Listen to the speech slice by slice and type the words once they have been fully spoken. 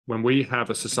when we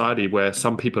have a society where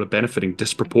some people are benefiting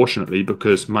disproportionately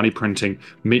because money printing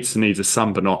meets the needs of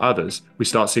some but not others, we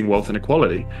start seeing wealth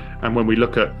inequality. And when we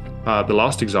look at the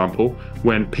last example,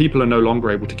 when people are no longer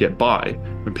able to get by,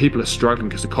 when people are struggling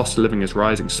because the cost of living is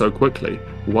rising so quickly,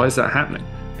 why is that happening?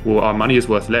 Well, our money is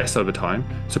worth less over time,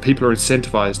 so people are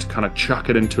incentivized to kind of chuck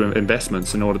it into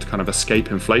investments in order to kind of escape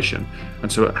inflation.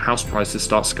 And so house prices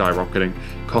start skyrocketing,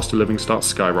 cost of living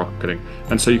starts skyrocketing.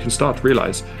 And so you can start to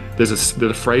realize there's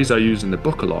a phrase I use in the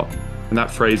book a lot, and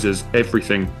that phrase is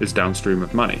everything is downstream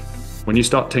of money. When you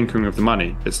start tinkering with the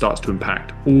money, it starts to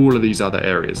impact all of these other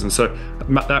areas. And so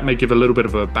that may give a little bit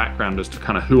of a background as to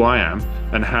kind of who I am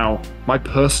and how my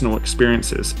personal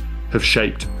experiences have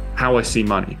shaped how I see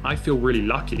money. I feel really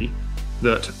lucky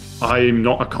that I'm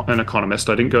not an economist.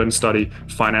 I didn't go and study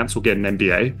finance or get an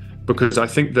MBA, because I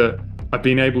think that I've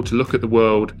been able to look at the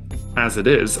world as it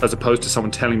is, as opposed to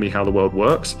someone telling me how the world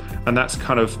works. And that's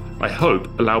kind of, I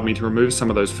hope, allowed me to remove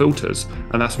some of those filters.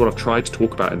 And that's what I've tried to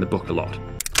talk about in the book a lot.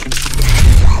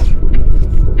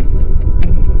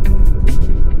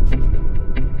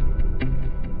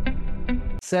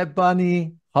 Seb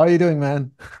Bunney, how are you doing,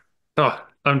 man? Oh,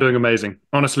 I'm doing amazing.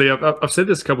 Honestly, I've said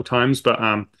this a couple of times, but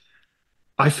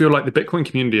I feel like the Bitcoin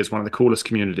community is one of the coolest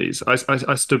communities.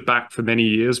 I stood back for many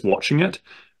years watching it,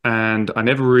 and I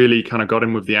never really kind of got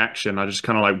in with the action. I just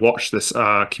kind of like watched this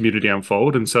community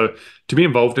unfold. And so to be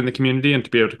involved in the community and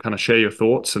to be able to kind of share your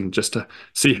thoughts and just to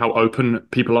see how open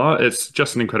people are, it's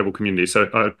just an incredible community.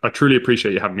 So I truly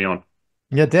appreciate you having me on.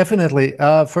 Yeah, definitely.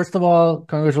 First of all,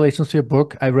 congratulations to your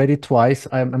book. I read it twice.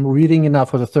 I'm reading it now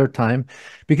for the third time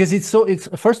because it's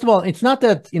first of all, it's not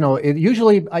that,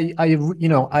 usually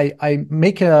I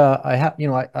make I have,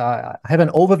 I have an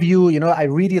overview, I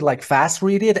read it like fast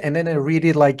read it, and then I read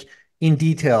it like in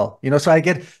detail, so I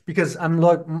get, because I'm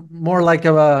like more like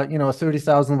a,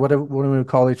 30,000, whatever we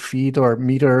call it, feet or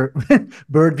meter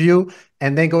bird view,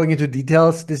 and then going into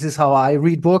details. This is how I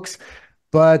read books.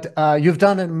 But you've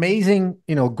done an amazing,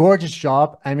 gorgeous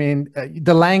job. I mean,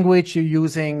 the language you're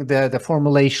using, the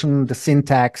formulation, the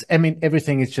syntax, I mean,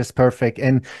 everything is just perfect.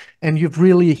 And you've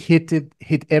really hit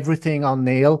everything on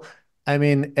nail. I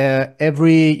mean,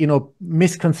 every,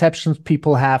 misconceptions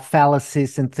people have,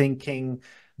 fallacies in thinking,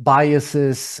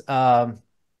 biases.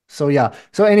 So yeah.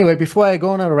 So anyway, before I go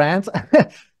on a rant,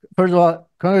 first of all,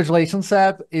 congratulations,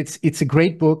 Seb. It's a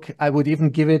great book. I would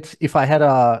even give it, if I had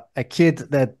a kid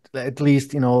that at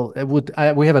least,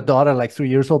 we have a daughter like 3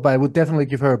 years old, but I would definitely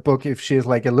give her a book if she's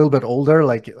like a little bit older,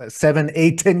 like 7,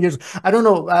 8, 10 years. I don't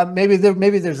know. Maybe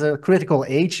there's a critical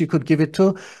age you could give it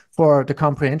to for the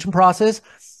comprehension process.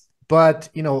 But,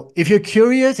 if you're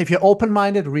curious, if you're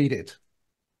open-minded, read it.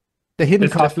 The hidden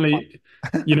It's cost. definitely,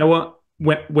 you know what?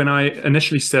 When I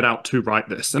initially set out to write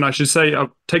this, and I should say,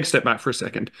 I'll take a step back for a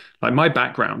second. Like my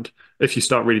background, if you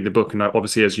start reading the book, and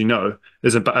obviously, as you know,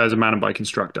 is as a mountain bike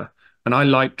instructor. And I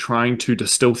like trying to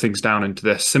distill things down into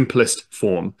their simplest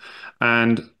form.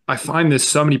 And I find there's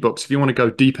so many books. If you want to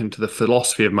go deep into the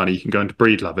philosophy of money, you can go into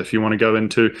Breedlove. If you want to go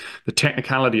into the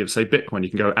technicality of, say, Bitcoin, you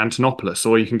can go Antonopoulos,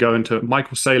 or you can go into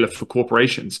Michael Saylor for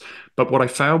corporations. But what I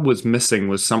found was missing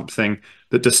was something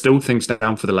that distilled things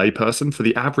down for the layperson, for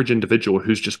the average individual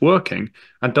who's just working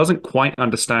and doesn't quite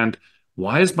understand,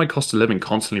 why is my cost of living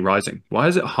constantly rising? Why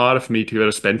is it harder for me to be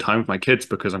able to spend time with my kids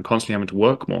because I'm constantly having to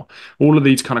work more? All of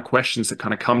these kind of questions that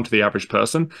kind of come to the average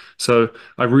person. So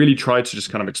I really tried to just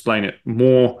kind of explain it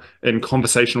more in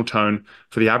conversational tone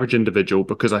for the average individual,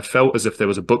 because I felt as if there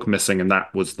was a book missing, and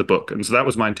that was the book. And so that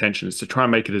was my intention, is to try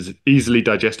and make it as easily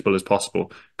digestible as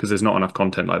possible, because there's not enough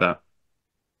content like that.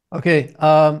 Okay.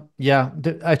 Yeah,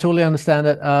 I totally understand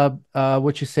that,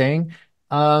 what you're saying.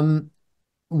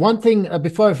 One thing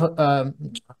before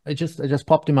it just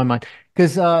popped in my mind,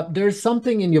 because there's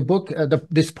something in your book,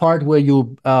 this part where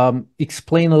you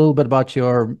explain a little bit about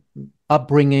your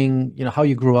upbringing, how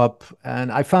you grew up,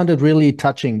 and I found it really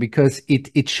touching because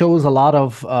it shows a lot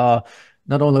of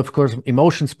not only, of course,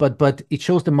 emotions, but it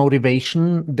shows the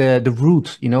motivation, the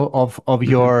root,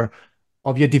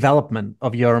 of your development,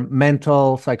 of your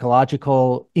mental,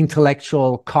 psychological,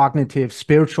 intellectual, cognitive,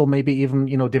 spiritual, maybe even,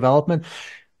 development.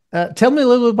 Tell me a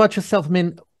little bit about yourself. I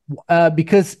mean,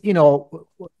 because,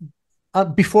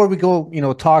 before we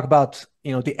go, talk about,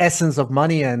 the essence of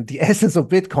money and the essence of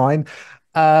Bitcoin,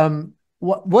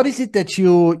 what is it that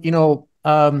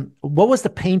what was the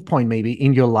pain point maybe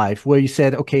in your life where you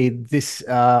said, okay, this,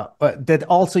 that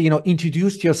also,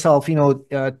 introduced yourself,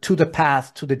 to the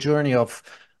path, to the journey of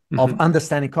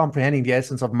understanding, comprehending the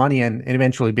essence of money and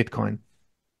eventually Bitcoin?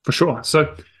 For sure.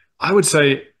 So I would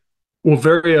say, well,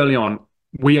 very early on,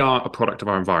 we are a product of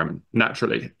our environment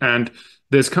naturally. And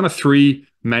there's kind of three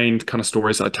main kind of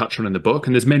stories that I touch on in the book,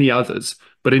 and there's many others.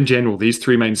 But in general, these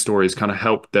three main stories kind of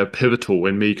help, they're pivotal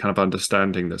in me kind of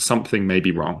understanding that something may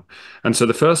be wrong. And so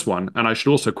the first one, and I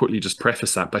should also quickly just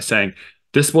preface that by saying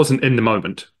this wasn't in the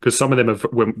moment, because some of them are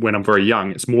when I'm very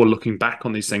young. It's more looking back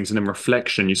on these things, and in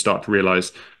reflection, you start to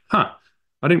realize, huh,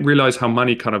 I didn't realize how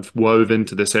money kind of wove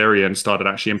into this area and started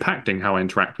actually impacting how I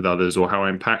interact with others or how I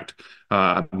impact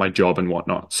my job and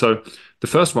whatnot. So the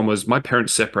first one was my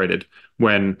parents separated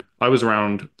when I was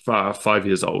around 5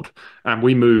 years old, and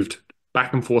we moved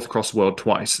back and forth across the world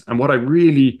twice. And what I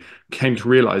really came to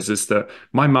realize is that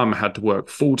my mum had to work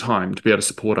full time to be able to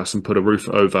support us and put a roof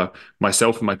over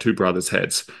myself and my two brothers'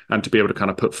 heads and to be able to kind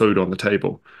of put food on the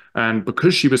table. And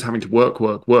because she was having to work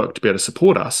to be able to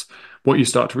support us, what you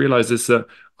start to realize is that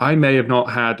I may have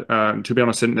not had, to be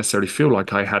honest, I didn't necessarily feel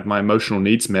like I had my emotional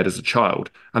needs met as a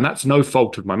child. And that's no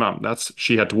fault of my mum.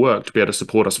 She had to work to be able to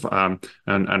support us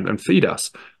and feed us.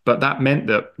 But that meant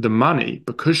that the money,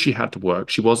 because she had to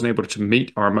work, she wasn't able to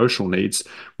meet our emotional needs,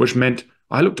 which meant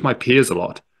I looked at my peers a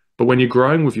lot. But when you're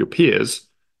growing with your peers,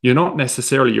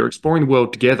 you're exploring the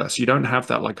world together. So you don't have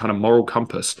that like kind of moral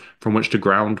compass from which to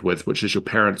ground with, which is your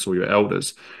parents or your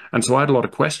elders. And so I had a lot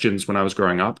of questions when I was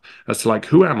growing up as to like,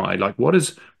 who am I? Like, what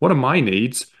are my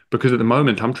needs? Because at the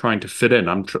moment I'm trying to fit in.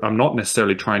 I'm not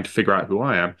necessarily trying to figure out who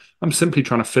I am. I'm simply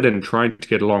trying to fit in, trying to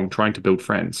get along, trying to build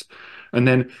friends. And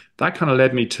then that kind of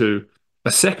led me to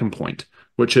a second point,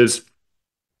 which is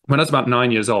when I was about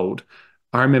 9 years old,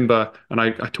 I remember, and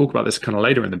I talk about this kind of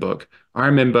later in the book, I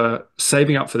remember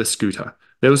saving up for this scooter.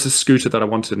 There was this scooter that I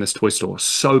wanted in this toy store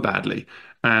so badly.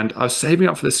 And I was saving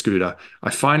up for this scooter. I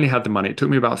finally had the money. It took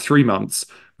me about 3 months.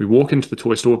 We walk into the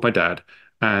toy store with my dad,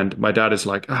 and my dad is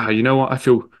like, you know what? I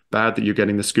feel bad that you're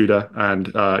getting the scooter and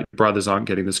your brothers aren't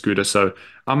getting the scooter. So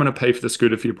I'm going to pay for the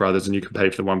scooter for your brothers and you can pay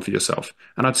for the one for yourself.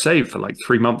 And I'd saved for like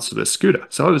 3 months for this scooter.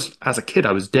 So as a kid,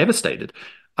 I was devastated.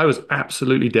 I was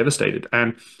absolutely devastated.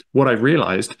 And what I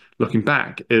realized looking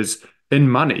back is in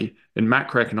money, in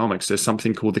macroeconomics, there's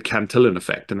something called the Cantillion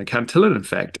effect. And the Cantillion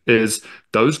effect is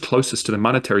those closest to the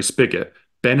monetary spigot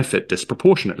benefit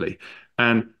disproportionately.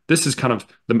 And this is kind of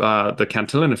the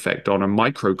Cantillion effect on a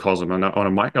microcosm, on a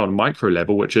micro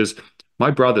level, which is my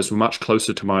brothers were much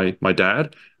closer to my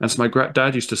dad. And so my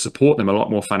dad used to support them a lot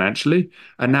more financially.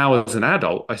 And now as an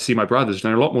adult, I see my brothers,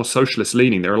 they're a lot more socialist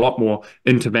leaning. They're a lot more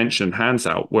intervention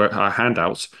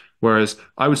handouts. Whereas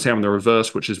I would say I'm the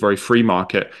reverse, which is very free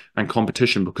market and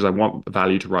competition because I want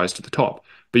value to rise to the top.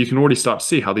 But you can already start to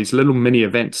see how these little mini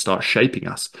events start shaping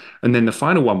us. And then the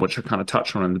final one, which I kind of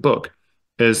touch on in the book,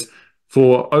 is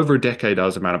for over a decade, I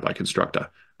was a mountain bike instructor,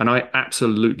 and I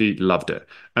absolutely loved it.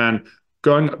 And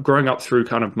growing up through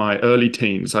kind of my early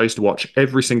teens, I used to watch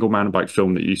every single mountain bike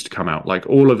film that used to come out. Like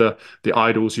all of the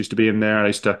idols used to be in there. I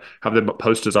used to have the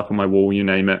posters up on my wall, you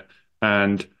name it.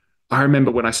 And I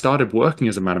remember when I started working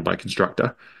as a mountain bike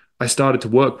instructor, I started to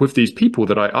work with these people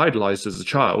that I idolized as a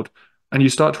child. And you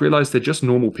start to realize they're just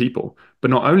normal people.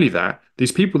 But not only that,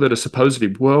 these people that are supposedly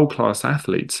world-class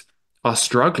athletes are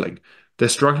struggling. They're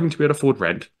struggling to be able to afford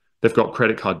rent. They've got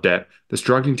credit card debt. They're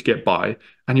struggling to get by.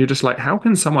 And you're just like, how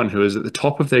can someone who is at the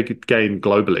top of their game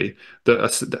globally,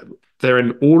 they're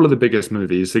in all of the biggest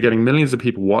movies, they're getting millions of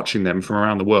people watching them from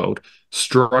around the world,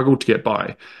 struggle to get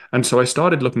by? And so I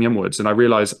started looking inwards and I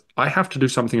realized I have to do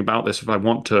something about this if I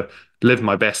want to live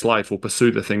my best life or pursue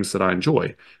the things that I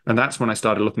enjoy. And that's when I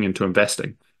started looking into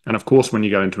investing. And of course, when you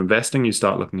go into investing, you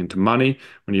start looking into money.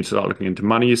 When you start looking into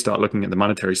money, you start looking at the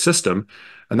monetary system.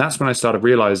 And that's when I started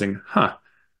realizing,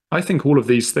 I think all of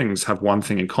these things have one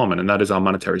thing in common, and that is our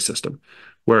monetary system.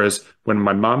 Whereas when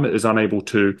my mum is unable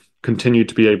to continue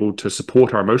to be able to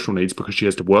support our emotional needs because she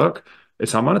has to work,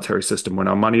 it's our monetary system when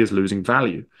our money is losing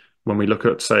value. When we look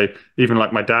at, say, even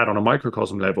like my dad on a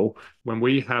microcosm level, when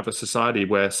we have a society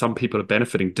where some people are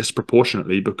benefiting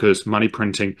disproportionately because money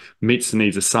printing meets the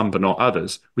needs of some but not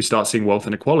others, we start seeing wealth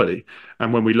inequality.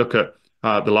 And when we look at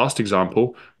the last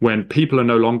example, when people are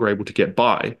no longer able to get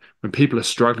by, when people are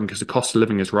struggling because the cost of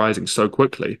living is rising so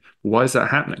quickly, why is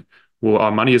that happening? Well,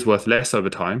 our money is worth less over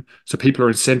time. So people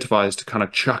are incentivized to kind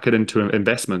of chuck it into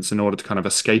investments in order to kind of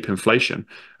escape inflation.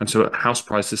 And so house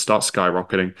prices start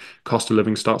skyrocketing, cost of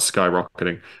living starts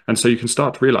skyrocketing. And so you can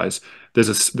start to realize there's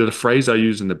a phrase I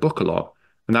use in the book a lot.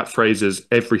 And that phrase is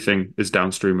everything is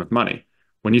downstream of money.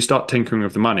 When you start tinkering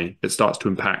with the money, it starts to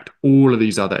impact all of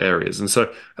these other areas. And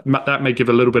so that may give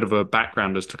a little bit of a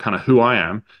background as to kind of who I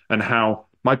am and how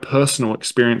my personal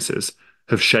experiences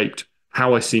have shaped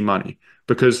how I see money.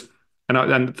 Because,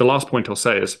 and the last point I'll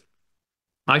say is,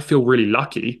 I feel really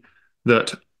lucky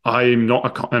that I'm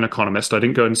not an economist. I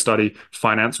didn't go and study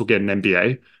finance or get an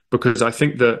MBA because I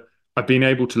think that I've been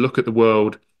able to look at the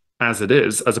world as it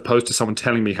is, as opposed to someone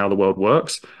telling me how the world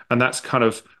works. And that's kind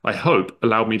of, I hope,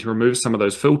 allowed me to remove some of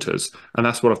those filters. And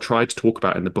that's what I've tried to talk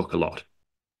about in the book a lot.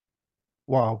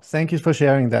 Wow, thank you for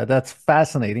sharing that. That's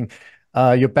fascinating.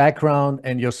 Your background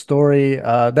and your story.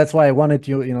 That's why I wanted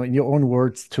you, in your own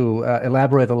words, to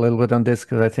elaborate a little bit on this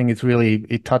because I think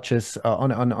it touches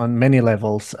on many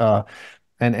levels.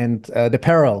 And the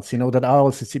perils, that I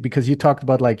also see because you talked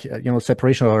about like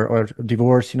separation or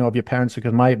divorce, of your parents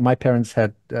because my parents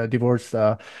had divorced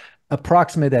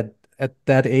approximate at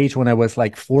that age when I was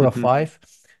like 4 or 5.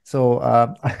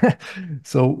 So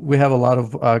so we have a lot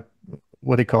of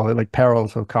what do you call it, like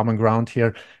perils or common ground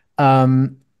here.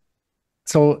 Um,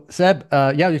 so Seb,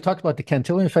 yeah, you talked about the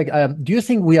Cantillon effect. Do you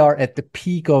think we are at the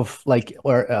peak of like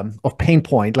or of pain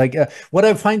point? Like what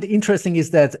I find interesting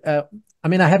is that I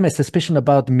mean I have my suspicion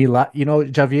about Milei,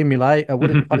 Javier Milei.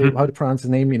 How to pronounce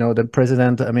his name? The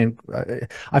president. I mean,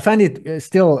 I find it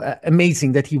still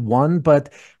amazing that he won,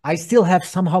 but I still have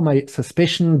somehow my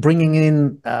suspicion bringing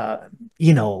in, I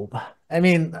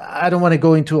mean, I don't want to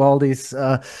go into all these,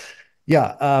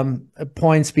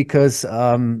 points because.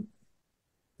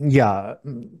 Yeah.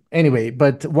 Anyway,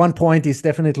 but one point is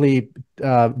definitely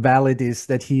valid is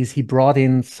that he brought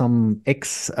in some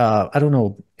ex I don't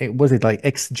know, was it like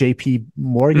ex JP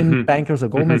Morgan bankers or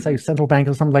Goldman Sachs central bank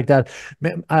or something like that.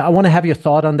 I want to have your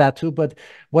thought on that too. But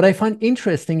what I find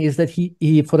interesting is that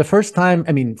he for the first time,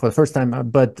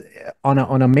 but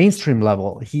on a mainstream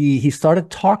level, he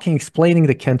started explaining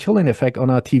the Cantillon effect on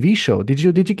a TV show. Did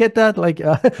you get that? Like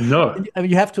No. I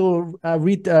mean, you have to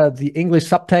read the English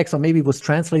subtext, or maybe it was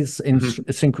translated in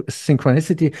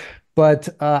synchronicity. But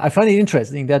I find it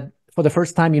interesting that for the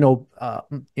first time,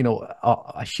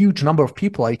 a huge number of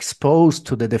people are exposed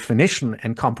to the definition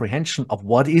and comprehension of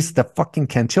what is the fucking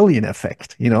Cantillon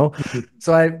effect.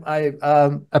 So I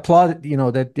applaud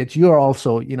that you are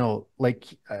also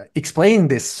explaining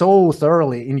this so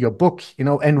thoroughly in your book,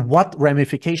 and what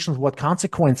ramifications, what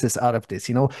consequences out of this,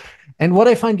 and what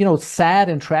I find sad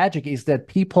and tragic is that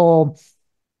people.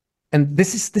 And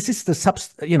this is the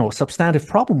substantive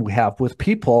problem we have with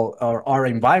people or our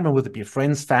environment, whether it be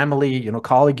friends, family,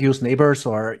 colleagues, neighbors,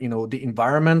 or the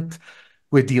environment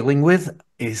we're dealing with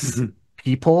is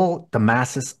people. The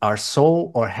masses are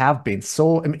so or have been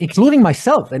so, I mean, including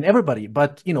myself and everybody.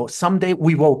 But someday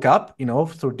we woke up,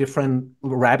 through different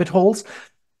rabbit holes,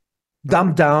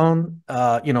 dumbed down,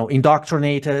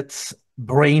 indoctrinated,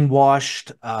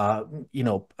 brainwashed,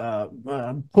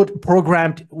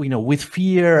 programmed, with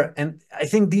fear. And I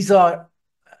think these are,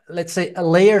 let's say,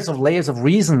 layers of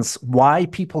reasons why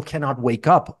people cannot wake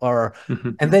up,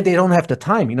 and then they don't have the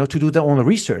time, to do their own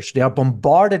research. They are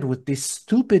bombarded with this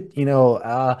stupid,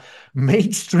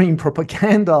 mainstream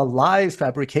propaganda, lies,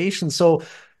 fabrication. So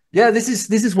yeah, this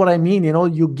is what I mean.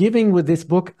 You're giving with this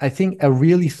book, I think, a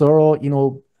really thorough,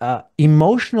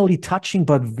 emotionally touching,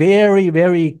 but very,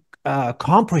 very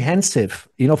comprehensive,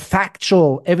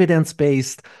 factual,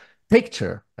 evidence-based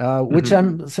picture, which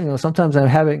I'm, sometimes I'm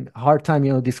having a hard time,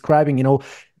 describing,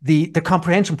 the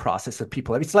comprehension process that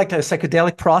people have. It's like a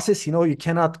psychedelic process, you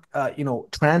cannot,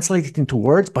 translate it into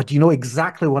words, but you know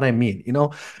exactly what I mean,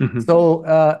 So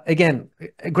again,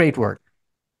 a great work.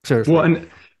 Seriously. Well, and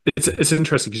it's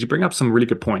interesting because you bring up some really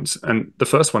good points. And the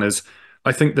first one is,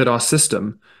 I think that our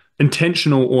system,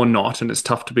 intentional or not, and it's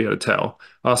tough to be able to tell,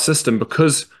 our system,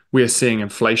 because we are seeing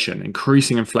inflation,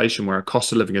 increasing inflation where our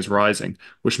cost of living is rising,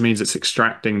 which means it's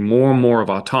extracting more and more of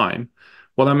our time.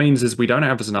 What that means is we don't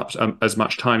have as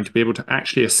much time to be able to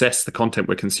actually assess the content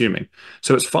we're consuming.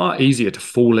 So it's far easier to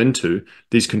fall into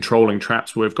these controlling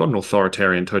traps where we've got an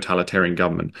authoritarian, totalitarian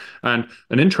government. And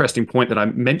an interesting point that I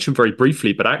mentioned very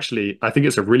briefly, but actually I think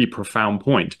it's a really profound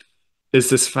point, is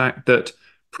this fact that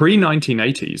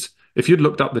pre-1980s, if you'd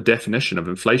looked up the definition of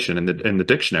inflation in the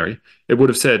dictionary, it would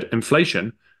have said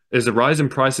inflation is a rise in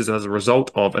prices as a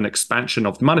result of an expansion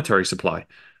of the monetary supply.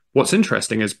 What's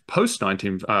interesting is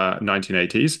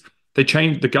post-1980s,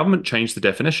 the government changed the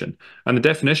definition, and the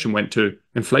definition went to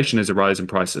inflation is a rise in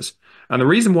prices. And the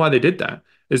reason why they did that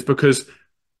is because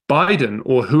Biden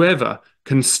or whoever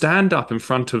can stand up in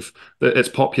front of its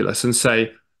populace and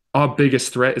say, our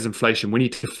biggest threat is inflation. We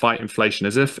need to fight inflation,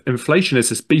 as if inflation is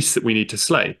this beast that we need to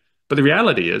slay. But the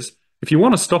reality is, if you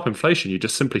want to stop inflation, you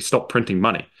just simply stop printing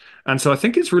money. And so I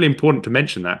think it's really important to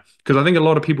mention that, because I think a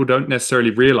lot of people don't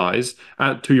necessarily realize,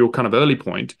 to your kind of early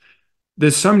point,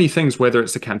 there's so many things, whether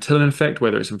it's the Cantillon effect,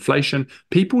 whether it's inflation,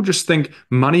 people just think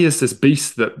money is this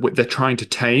beast that they're trying to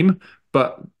tame,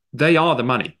 but they are the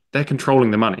money. they're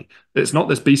controlling the money. It's not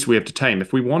this beast we have to tame.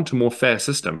 If we want a more fair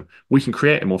system, we can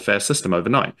create a more fair system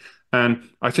overnight. And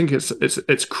I think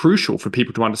it's crucial for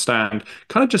people to understand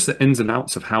kind of just the ins and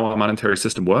outs of how our monetary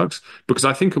system works, because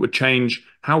I think it would change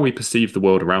how we perceive the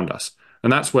world around us.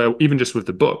 And that's where, even just with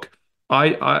the book,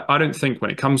 I don't think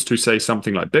when it comes to, say,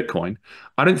 something like Bitcoin,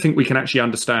 I don't think we can actually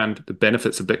understand the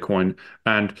benefits of Bitcoin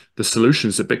and the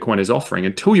solutions that Bitcoin is offering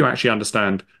until you actually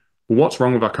understand, well, what's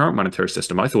wrong with our current monetary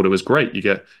system. I thought it was great. You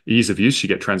get ease of use, you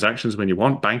get transactions when you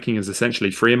want. Banking is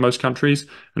essentially free in most countries.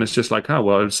 And it's just like, oh,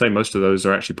 well, I would say most of those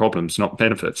are actually problems, not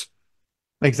benefits.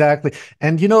 Exactly.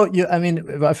 And I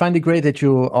mean, I find it great that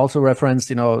you also referenced,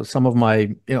 some of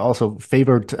my, also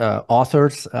favorite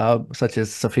authors, such as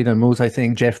Safina Moose, I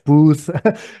think, Jeff Booth.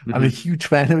 I'm a huge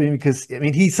fan of him because, I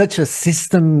mean, he's such a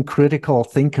system critical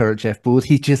thinker, Jeff Booth.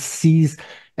 He just sees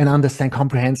and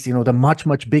comprehends, the much,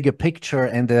 much bigger picture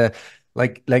and the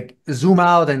like zoom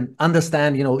out and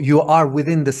understand, you are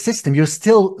within the system. You're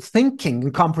still thinking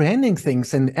and comprehending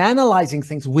things and analyzing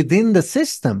things within the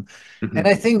system. And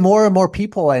I think more and more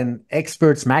people and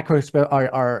experts, macro experts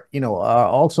are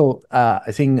also,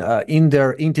 I think, in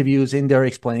their interviews, in their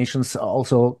explanations,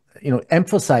 also,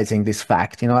 emphasizing this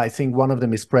fact. I think one of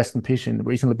them is Preston Pishin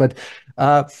recently. But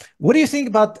what do you think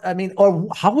about, I mean, or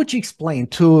how would you explain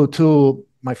to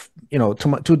my,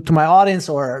 to my audience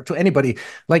or to anybody,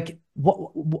 like,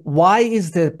 why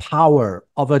is the power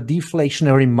of a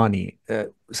deflationary money,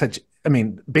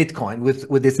 Bitcoin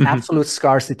with its absolute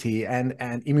scarcity and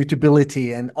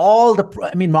immutability and all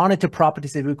the, monetary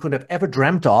properties that we could have ever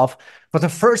dreamt of for the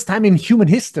first time in human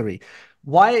history?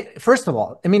 Why, first of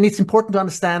all, it's important to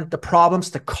understand the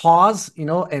problems, the cause,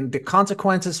 and the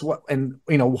consequences, and,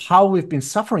 how we've been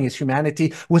suffering as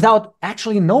humanity without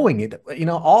actually knowing it.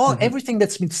 Everything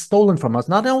that's been stolen from us,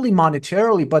 not only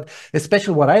monetarily, but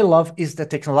especially what I love is the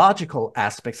technological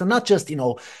aspects, and not just,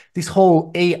 this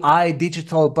whole AI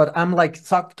digital, but I'm like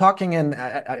talking, and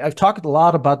I've talked a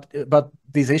lot about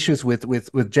these issues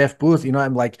with Jeff Booth.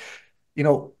 I'm like,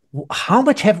 how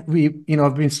much have we,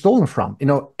 been stolen from?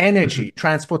 Energy,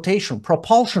 transportation,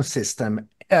 propulsion system,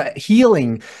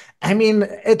 healing.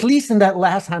 At least in that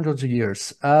last hundreds of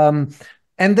years. And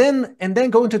then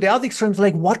going to the other extremes,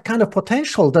 like what kind of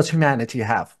potential does humanity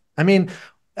have?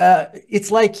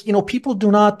 It's like, people do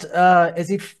not,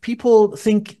 as if people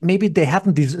think maybe they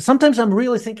haven't. Sometimes I'm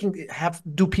really thinking,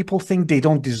 do people think they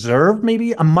don't deserve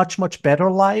maybe a much, much better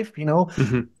life,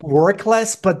 work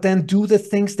less, but then do the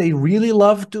things they really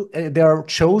love to, they're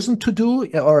chosen to do,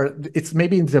 or it's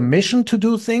maybe the mission to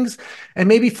do things. And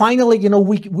maybe finally,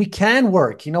 we can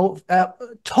work,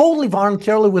 totally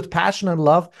voluntarily with passion and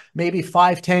love, maybe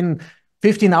 5, 10,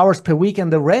 15 hours per week,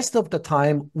 and the rest of the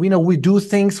time, we do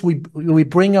things, we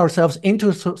bring ourselves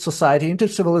into society, into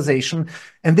civilization,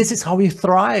 and this is how we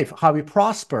thrive, how we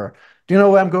prosper. Do you know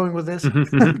where I'm going with this?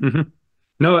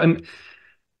 No, and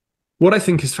what I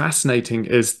think is fascinating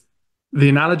is the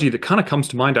analogy that kind of comes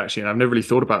to mind, actually, and I've never really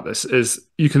thought about this, is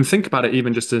you can think about it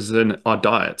even just as in our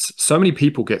diets. So many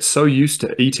people get so used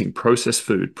to eating processed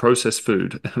food,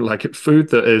 like food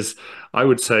that is, I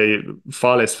would say,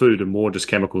 far less food and more just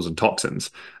chemicals and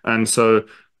toxins. And so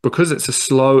because it's a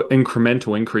slow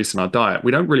incremental increase in our diet,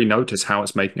 we don't really notice how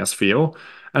it's making us feel.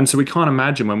 And so we can't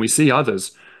imagine when we see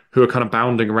others who are kind of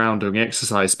bounding around doing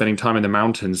exercise, spending time in the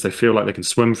mountains, they feel like they can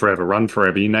swim forever, run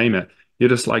forever, you name it. You're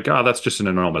just like, oh, that's just an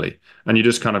anomaly. And you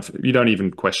just you don't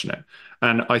even question it.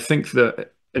 And I think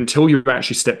that until you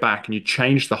actually step back and you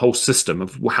change the whole system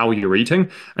of how you're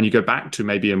eating, and you go back to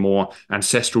maybe a more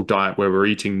ancestral diet where we're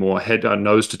eating more head,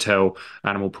 nose to tail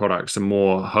animal products and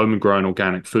more homegrown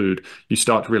organic food, you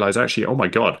start to realize, actually, oh my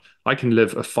God, I can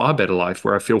live a far better life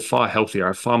where I feel far healthier, I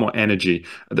have far more energy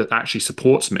that actually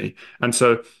supports me. And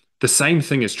so the same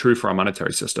thing is true for our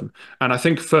monetary system. And I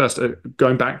think first,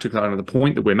 going back to kind of the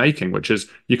point that we're making, which is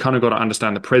you kind of got to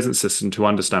understand the present system to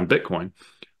understand Bitcoin.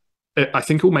 I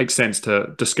think it will make sense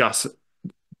to discuss.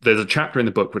 There's a chapter in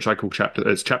the book which I call chapter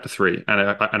 3, and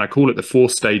I call it the 4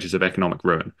 stages of economic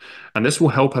ruin. And this will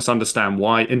help us understand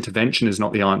why intervention is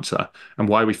not the answer and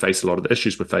why we face a lot of the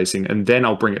issues we're facing. And then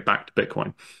I'll bring it back to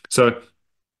Bitcoin. So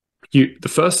the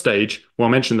first stage, well,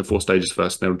 I'll mention the 4 stages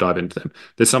first, and then we'll dive into them.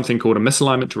 There's something called a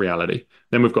misalignment to reality.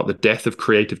 Then we've got the death of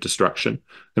creative destruction.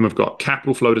 Then we've got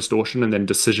capital flow distortion, and then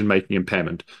decision-making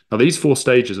impairment. Now, these 4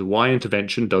 stages are why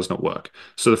intervention does not work.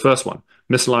 So the first one,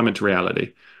 misalignment to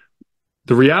reality.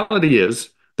 The reality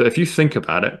is that if you think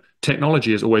about it,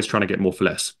 technology is always trying to get more for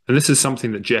less. And this is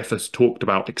something that Jeff has talked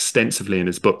about extensively in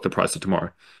his book, The Price of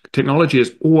Tomorrow. Technology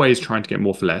is always trying to get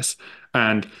more for less.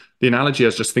 And the analogy I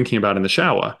was just thinking about in the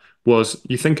shower was,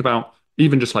 you think about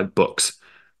even just like books.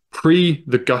 pre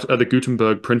the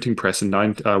Gutenberg printing press in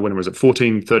when was it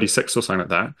 1436 or something like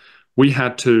that, we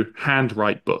had to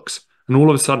handwrite books. And all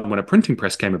of a sudden, when a printing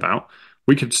press came about,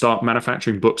 we could start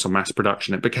manufacturing books on mass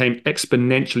production. It became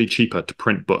exponentially cheaper to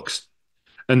print books.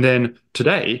 And then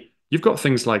today, you've got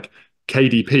things like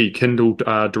KDP, Kindle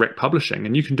Direct Publishing,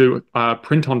 and you can do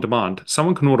print on demand.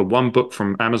 Someone can order one book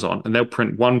from Amazon and they'll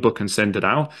print one book and send it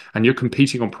out, and you're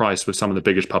competing on price with some of the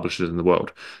biggest publishers in the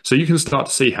world. So you can start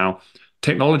to see how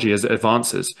technology, as it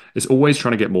advances, is always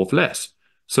trying to get more for less.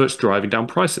 So it's driving down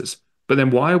prices. But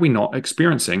then why are we not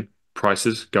experiencing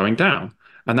prices going down?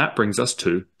 And that brings us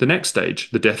to the next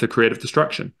stage, the death of creative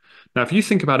destruction. Now, if you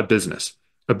think about a business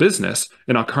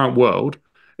in our current world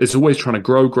is always trying to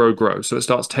grow, grow, grow. So it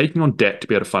starts taking on debt to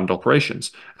be able to fund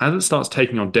operations. As it starts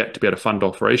taking on debt to be able to fund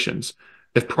operations,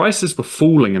 if prices were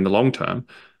falling in the long term,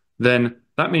 then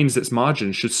that means its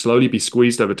margins should slowly be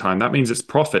squeezed over time. That means its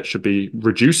profit should be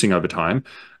reducing over time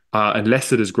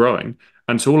unless it is growing.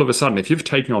 And so all of a sudden, if you've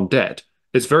taken on debt,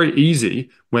 it's very easy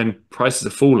when prices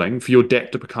are falling for your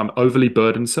debt to become overly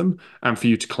burdensome and for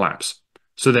you to collapse.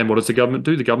 So then what does the government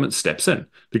do? The government steps in.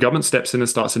 The government steps in and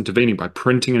starts intervening by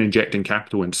printing and injecting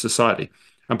capital into society.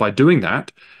 And by doing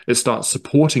that, it starts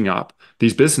supporting up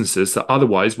these businesses that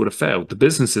otherwise would have failed, the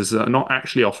businesses that are not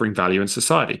actually offering value in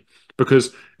society.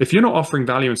 Because if you're not offering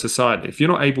value in society, if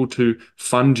you're not able to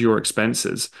fund your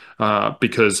expenses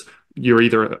because you're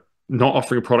either not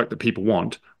offering a product that people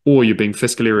want, or you're being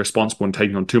fiscally irresponsible and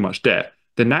taking on too much debt,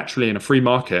 then naturally in a free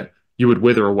market, you would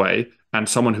wither away and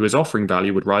someone who is offering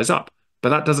value would rise up. But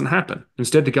that doesn't happen.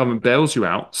 Instead, the government bails you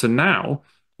out. So now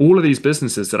all of these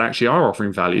businesses that actually are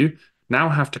offering value now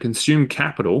have to consume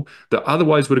capital that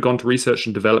otherwise would have gone to research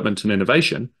and development and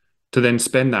innovation to then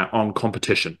spend that on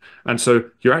competition. And so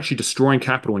you're actually destroying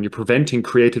capital and you're preventing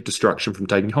creative destruction from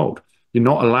taking hold. You're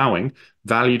not allowing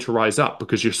value to rise up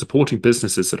because you're supporting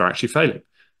businesses that are actually failing.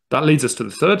 That leads us to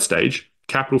the third stage,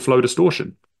 capital flow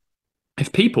distortion.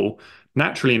 If people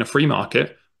naturally in a free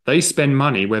market, they spend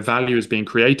money where value is being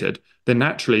created, then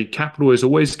naturally capital is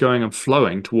always going and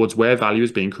flowing towards where value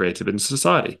is being created in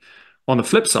society. On the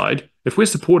flip side, if we're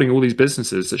supporting all these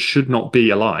businesses that should not be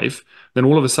alive, then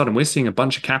all of a sudden we're seeing a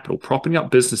bunch of capital propping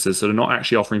up businesses that are not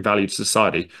actually offering value to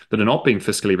society, that are not being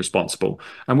fiscally responsible.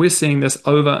 And we're seeing this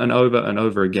over and over and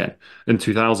over again. In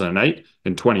 2008,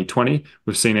 in 2020,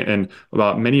 we've seen it in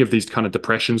about many of these kind of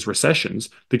depressions, recessions.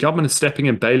 The government is stepping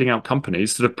in, bailing out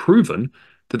companies that have proven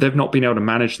that they've not been able to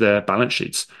manage their balance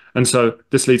sheets. And so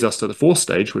this leads us to the fourth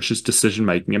stage, which is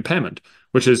decision-making impairment,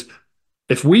 which is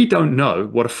if we don't know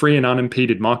what a free and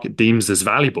unimpeded market deems as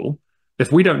valuable,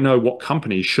 if we don't know what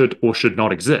companies should or should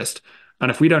not exist, and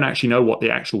if we don't actually know what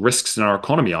the actual risks in our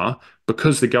economy are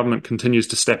because the government continues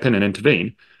to step in and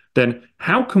intervene, then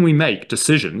how can we make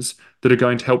decisions that are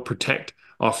going to help protect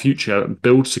our future,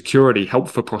 build security, help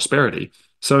for prosperity?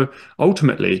 So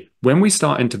ultimately, when we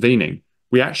start intervening,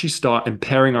 we actually start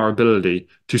impairing our ability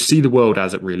to see the world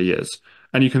as it really is.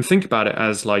 And you can think about it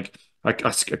as like, I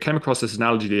came across this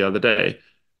analogy the other day.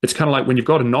 It's kind of like when you've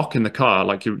got a knock in the car,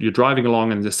 like you're driving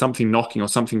along and there's something knocking or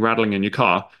something rattling in your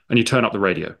car, and you turn up the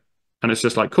radio. And it's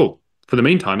just like, cool. For the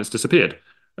meantime, it's disappeared.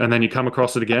 And then you come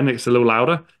across it again, it's a little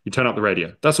louder, you turn up the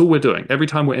radio. That's all we're doing. Every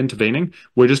time we're intervening,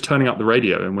 we're just turning up the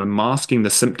radio and we're masking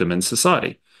the symptom in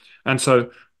society. And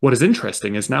so what is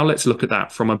interesting is now let's look at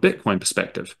that from a Bitcoin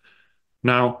perspective.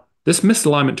 Now, this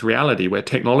misalignment to reality where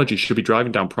technology should be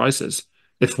driving down prices,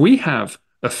 if we have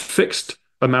a fixed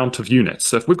amount of units,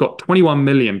 so if we've got 21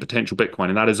 million potential Bitcoin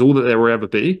and that is all that there will ever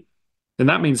be, then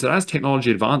that means that as technology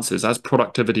advances, as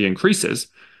productivity increases,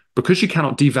 because you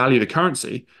cannot devalue the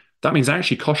currency, that means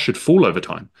actually costs should fall over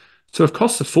time. So if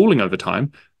costs are falling over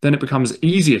time, then it becomes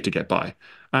easier to get by.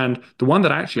 And the one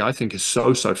that actually I think is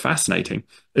so fascinating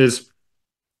is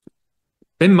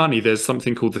in money, there's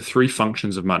something called the three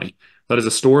functions of money. That is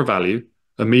a store of value,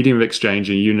 a medium of exchange,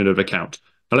 and a unit of account.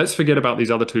 Now let's forget about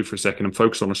these other two for a second and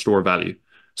focus on a store of value.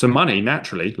 So money,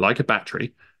 naturally, like a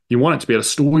battery, you want it to be able to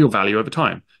store your value over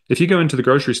time. If you go into the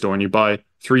grocery store and you buy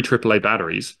 3 AAA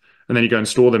batteries, and then you go and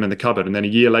store them in the cupboard, and then a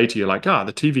year later you're like, the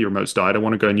TV remote's died, I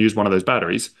want to go and use one of those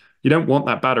batteries. You don't want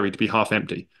that battery to be half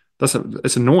empty.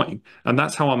 It's annoying. And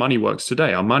that's how our money works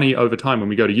today. Our money over time, when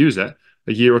we go to use it,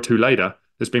 a year or two later,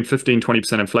 there's been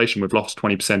 15-20% inflation. We've lost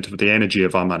 20% of the energy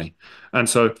of our money. And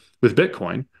so with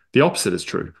Bitcoin, the opposite is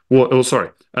true.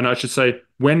 And I should say,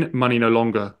 when money no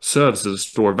longer serves as a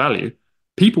store of value,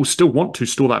 people still want to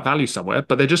store that value somewhere,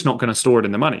 but they're just not going to store it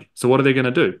in the money. So what are they going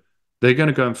to do? They're going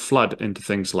to go and flood into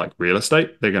things like real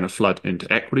estate. They're going to flood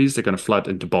into equities. They're going to flood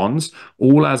into bonds,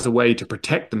 all as a way to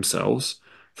protect themselves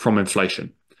from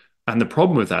inflation. And the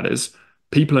problem with that is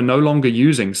People are no longer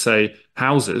using, say,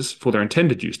 houses for their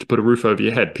intended use to put a roof over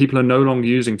your head. People are no longer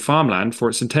using farmland for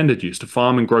its intended use to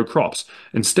farm and grow crops.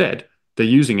 Instead, they're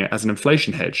using it as an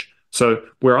inflation hedge. So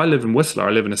where I live in Whistler,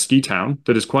 I live in a ski town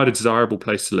that is quite a desirable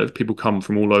place to live. People come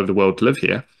from all over the world to live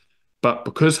here. But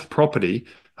because property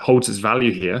holds its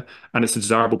value here and it's a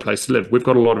desirable place to live, we've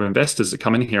got a lot of investors that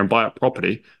come in here and buy up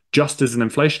property just as an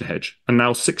inflation hedge. And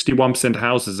now 61% of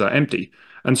houses are empty.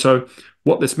 And so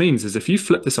what this means is if you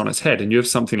flip this on its head and you have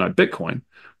something like Bitcoin,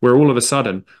 where all of a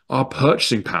sudden our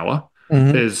purchasing power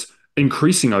is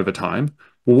increasing over time,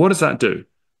 well, what does that do?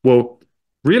 Well,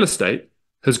 real estate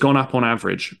has gone up on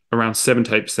average around 7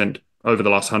 to 8% over the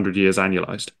last 100 years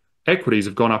annualized. Equities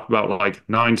have gone up about like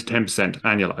 9 to 10%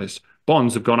 annualized.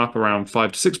 Bonds have gone up around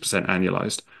 5 to 6%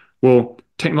 annualized. Well,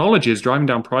 technology is driving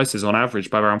down prices on average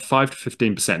by around 5 to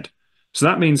 15%. So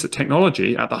that means that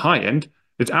technology at the high end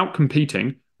is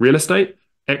outcompeting real estate,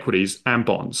 equities, and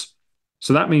bonds.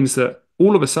 So that means that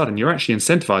all of a sudden you're actually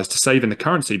incentivized to save in the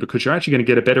currency because you're actually going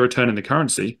to get a better return in the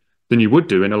currency than you would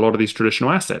do in a lot of these traditional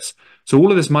assets. So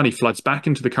all of this money floods back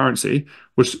into the currency,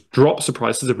 which drops the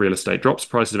prices of real estate, drops the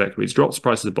prices of equities, drops the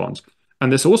prices of bonds.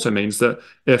 And this also means that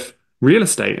if real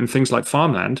estate and things like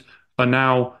farmland are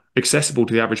now accessible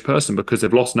to the average person because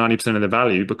they've lost 90% of their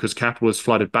value because capital has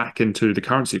flooded back into the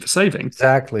currency for saving.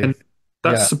 Exactly. And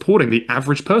that's supporting the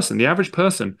average person. The average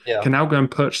person can now go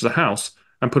and purchase a house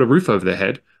and put a roof over their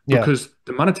head because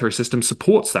the monetary system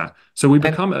supports that. So we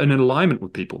become in alignment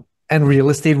with people. And real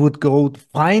estate would go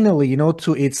finally,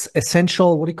 to its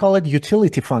essential, what do you call it,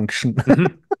 utility function,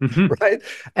 right?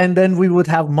 And then we would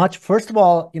have first of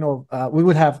all, we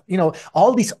would have,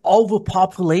 all these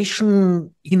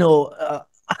overpopulation,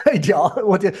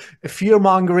 fear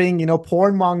mongering,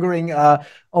 porn mongering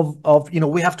of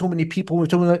we have too many people.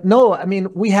 No, I mean,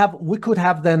 we could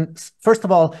have then, first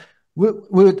of all, we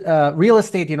would real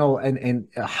estate, and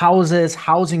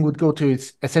housing would go to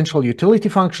its essential utility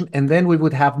function, and then we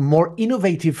would have more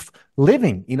innovative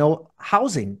living,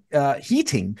 housing,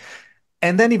 heating,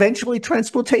 and then eventually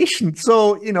transportation.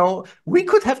 So, we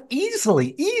could have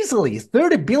easily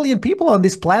 30 billion people on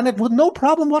this planet with no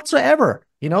problem whatsoever,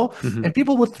 and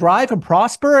people would thrive and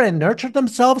prosper and nurture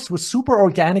themselves with super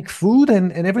organic food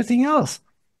and everything else.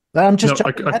 I'm just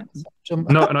I could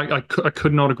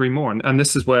not agree more. And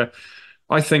this is where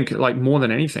I think, like, more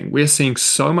than anything, we're seeing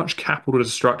so much capital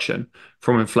destruction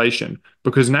from inflation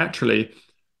because naturally,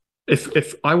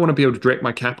 if I want to be able to direct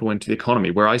my capital into the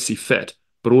economy where I see fit,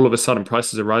 but all of a sudden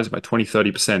prices are rising by 20,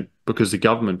 30% because the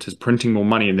government is printing more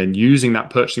money and then using that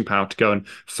purchasing power to go and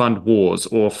fund wars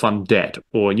or fund debt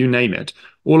or you name it,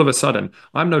 all of a sudden,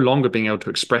 I'm no longer being able to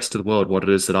express to the world what it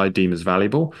is that I deem as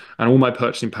valuable. And all my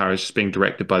purchasing power is just being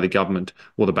directed by the government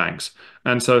or the banks.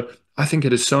 And so I think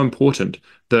it is so important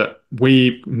that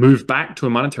we move back to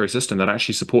a monetary system that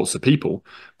actually supports the people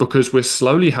because we're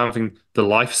slowly having the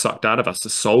life sucked out of us, the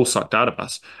soul sucked out of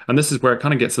us. And this is where it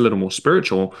kind of gets a little more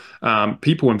spiritual.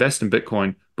 People invest in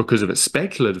Bitcoin because of its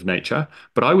speculative nature.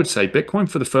 But I would say Bitcoin,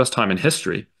 for the first time in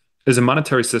history, is a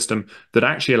monetary system that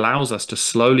actually allows us to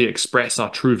slowly express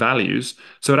our true values.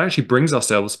 So it actually brings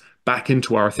ourselves back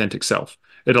into our authentic self.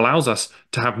 It allows us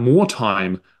to have more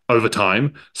time over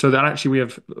time so that actually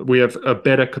we have a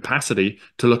better capacity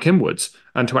to look inwards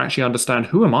and to actually understand,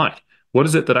 who am I? What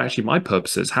is it that actually my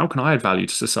purpose is? How can I add value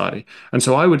to society? And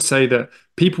so I would say that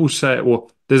people say,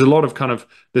 well, there's a lot of kind of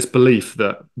this belief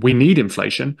that we need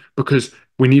inflation because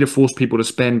we need to force people to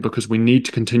spend because we need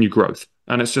to continue growth.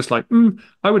 And it's just like,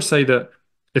 I would say that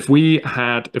if we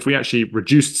actually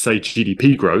reduced, say,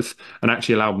 GDP growth and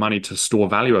actually allowed money to store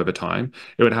value over time,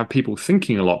 it would have people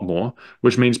thinking a lot more,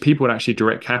 which means people would actually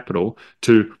direct capital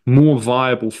to more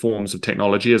viable forms of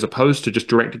technology as opposed to just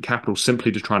directing capital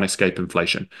simply to try and escape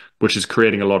inflation, which is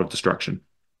creating a lot of destruction.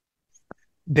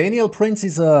 Daniel Prince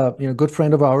is a good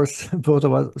friend of ours, both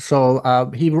of us. So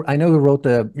I know he wrote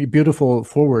a beautiful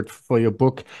foreword for your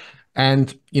book,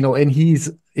 and and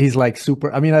he's like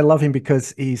super. I mean, I love him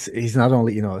because he's not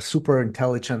only super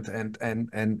intelligent and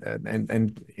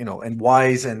and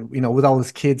wise and with all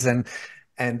his kids and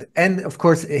of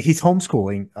course he's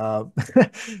homeschooling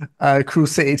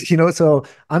crusade. So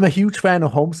I'm a huge fan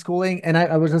of homeschooling, and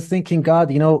I was just thinking, God,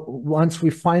 once we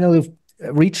finally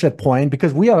reach that point,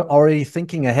 because we are already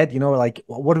thinking ahead, like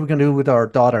what are we going to do with our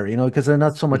daughter, because there's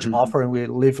not so much offer, and we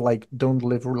live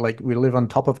we live on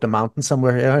top of the mountain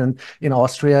somewhere here in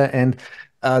Austria, and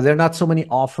there are not so many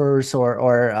offers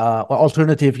or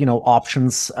alternative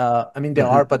options. I mean, there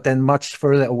are, but then much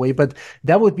further away. But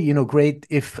that would be great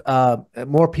if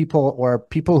more people, or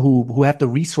people who have the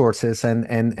resources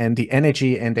and the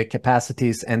energy and the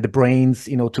capacities and the brains,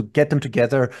 to get them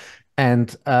together and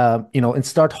and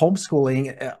start homeschooling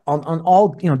on all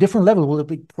different levels. Will it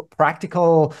be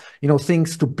practical things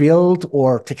to build, or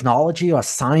technology, or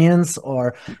science, or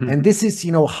and this is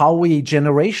how we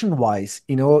generation wise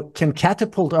can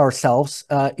catapult ourselves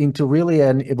into really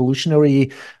an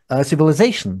evolutionary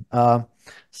civilization.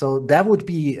 So that would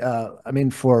be, I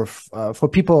mean, for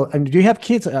people. And do you have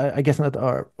kids? I guess not.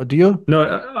 Or do you? No,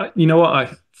 you know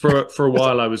what? For a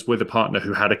while I was with a partner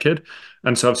who had a kid,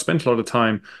 and so I've spent a lot of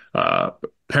time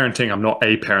parenting. I'm not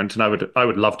a parent, and I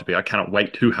would love to be. I cannot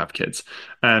wait to have kids.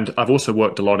 And I've also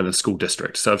worked a lot in the school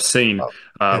district, so I've seen Oh,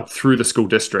 yeah. through the school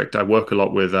district. I work a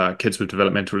lot with kids with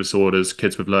developmental disorders,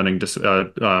 kids with learning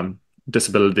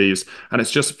disabilities, and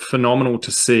it's just phenomenal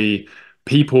to see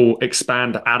people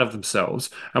expand out of themselves.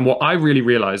 And what I really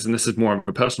realized, and this is more of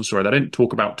a personal story that I didn't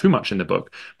talk about too much in the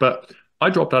book, but I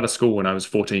dropped out of school when I was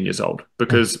 14 years old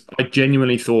because I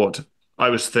genuinely thought I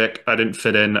was thick, I didn't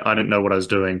fit in, I didn't know what I was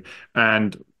doing.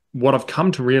 And what I've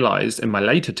come to realize in my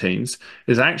later teens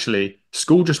is actually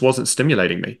school just wasn't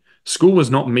stimulating me. School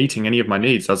was not meeting any of my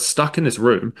needs. I was stuck in this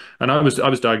room, and I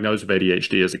was diagnosed with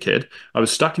ADHD as a kid. I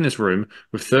was stuck in this room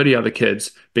with 30 other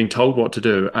kids being told what to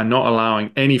do and not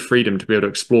allowing any freedom to be able to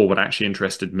explore what actually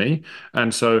interested me.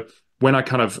 And so when I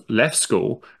kind of left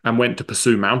school and went to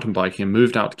pursue mountain biking and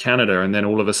moved out to Canada, and then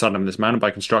all of a sudden I'm this mountain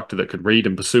bike instructor that could read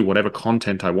and pursue whatever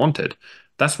content I wanted,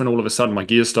 that's when all of a sudden my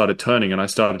gears started turning and I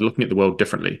started looking at the world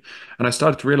differently. And I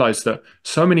started to realize that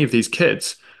so many of these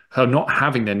kids are not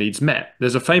having their needs met.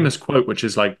 There's a famous quote which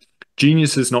is like,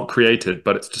 genius is not created,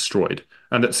 but it's destroyed.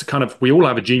 And that's kind of, we all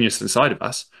have a genius inside of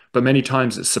us, but many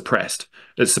times it's suppressed.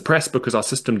 It's suppressed because our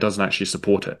system doesn't actually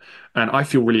support it. And I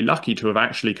feel really lucky to have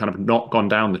actually kind of not gone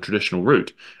down the traditional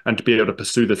route and to be able to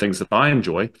pursue the things that I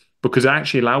enjoy, because it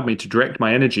actually allowed me to direct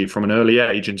my energy from an early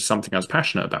age into something I was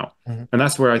passionate about. Mhm. And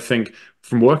that's where I think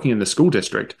from working in the school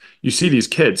district, you see these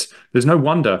kids, there's no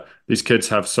wonder these kids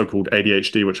have so-called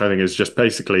ADHD, which I think is just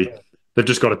basically, they've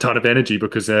just got a ton of energy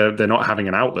because they're not having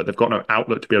an outlet. They've got no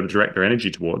outlet to be able to direct their energy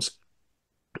towards.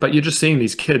 But you're just seeing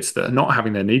these kids that are not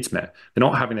having their needs met. They're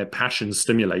not having their passions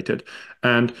stimulated,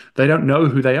 and they don't know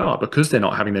who they are because they're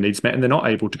not having their needs met, and they're not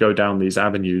able to go down these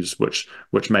avenues which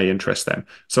may interest them.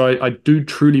 So I do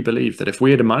truly believe that if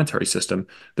we had a monetary system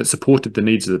that supported the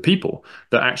needs of the people,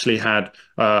 that actually had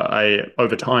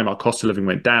over time our cost of living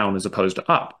went down as opposed to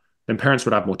up, then parents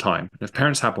would have more time. And if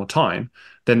parents have more time,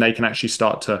 then they can actually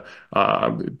start to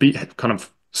be kind of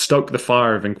stoke the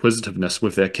fire of inquisitiveness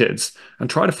with their kids and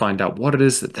try to find out what it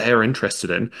is that they're interested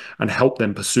in and help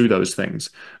them pursue those things.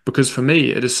 Because for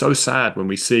me, it is so sad when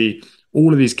we see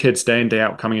all of these kids day in, day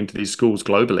out coming into these schools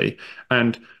globally.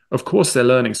 And of course, they're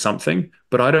learning something,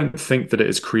 but I don't think that it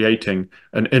is creating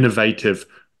an innovative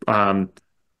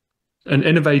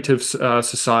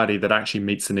society that actually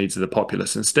meets the needs of the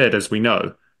populace. Instead, as we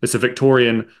know, it's a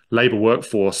Victorian labor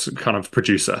workforce kind of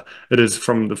producer. It is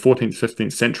from the 14th,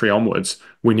 15th century onwards,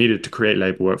 we needed to create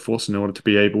labor workforce in order to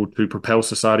be able to propel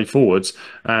society forwards.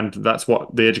 And that's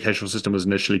what the educational system was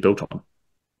initially built on.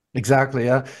 Exactly.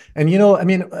 Yeah. And, I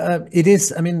mean,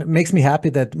 it makes me happy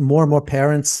that more and more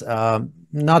parents,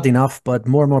 not enough, but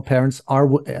more and more parents are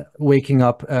waking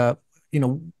up,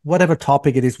 whatever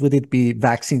topic it is, would it be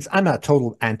vaccines? I'm a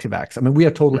total anti-vax. I mean, we are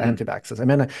total anti-vaxxers. I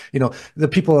mean, the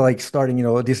people are like starting,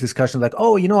 this discussion like,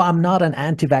 oh, I'm not an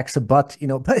anti-vaxxer, but,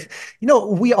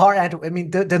 we are I mean,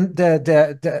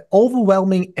 the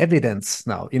overwhelming evidence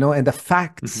now, and the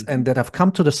facts and that have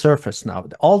come to the surface now,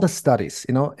 all the studies,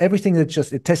 everything that's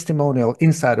just a testimonial,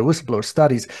 insider, whistleblower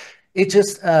studies, it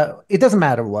just, it doesn't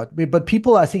matter what, but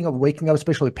people, I think, are waking up,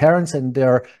 especially parents, and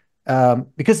they're,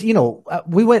 because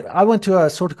I went to a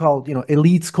sort of called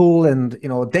elite school, and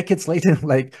decades later,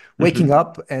 like waking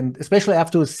up, and especially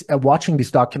after watching this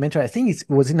documentary, I think it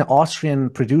was in an Austrian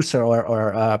producer or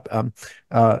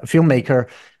filmmaker.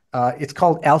 It's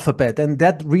called Alphabet, and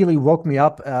that really woke me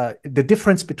up. The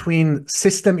difference between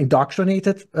system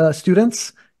indoctrinated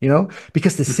students,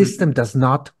 because the system does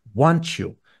not want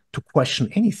you to question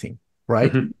anything,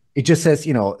 right? It just says,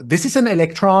 this is an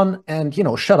electron, and,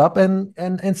 shut up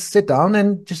and sit down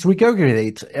and just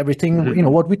regurgitate everything,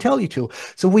 what we tell you to.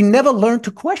 So we never learn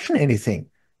to question anything,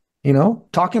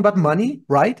 talking about money,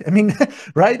 right? I mean,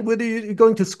 right? Whether you're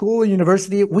going to school or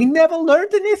university, we never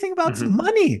learned anything about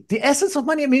money, the essence of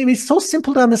money. I mean, it's so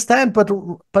simple to understand,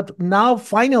 but now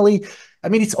finally, I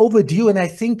mean, it's overdue. And I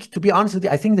think, to be honest with you,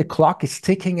 I think the clock is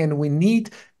ticking, and we need,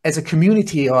 as a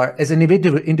community or as an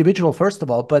individual, first of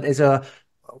all, but as a,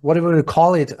 whatever we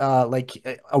call it,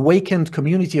 like awakened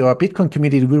community or a Bitcoin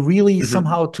community, we really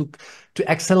somehow to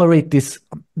accelerate this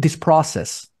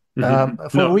process. For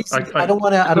No, reasons I don't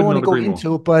want to I could not go agree more.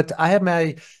 into, but I have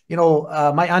my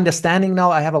my understanding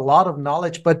now. I have a lot of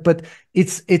knowledge, but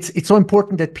it's so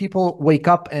important that people wake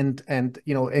up and and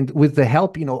with the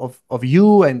help of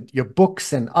you and your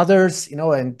books and others,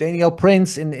 and Daniel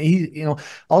Prince, and he,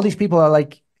 all these people are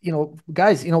like,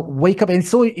 guys, wake up. And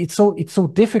it's so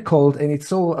difficult, and it's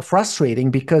so frustrating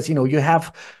because you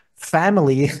have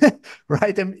family,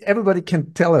 right? And everybody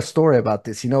can tell a story about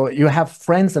this. You have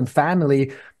friends and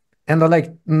family, and they're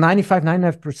like 95,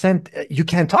 99%, you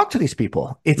can't talk to these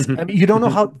people. I mean, you don't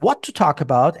know what to talk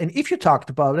about. And if you talked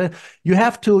about it, you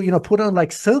have to, put on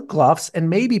like silk gloves and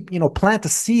maybe, plant a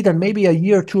seed, and maybe a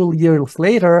year or 2 years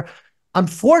later,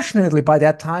 unfortunately, by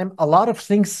that time, a lot of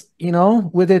things,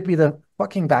 whether it be the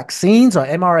fucking vaccines or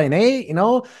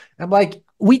mRNA, I'm like,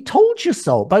 we told you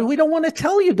so, but we don't want to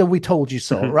tell you that we told you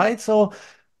so, right? So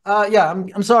yeah,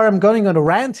 I'm sorry, I'm going on a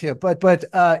rant here, but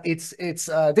it's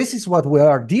this is what we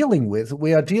are dealing with.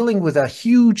 We are dealing with a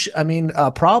huge,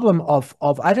 problem of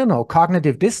I don't know,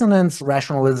 cognitive dissonance,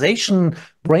 rationalization,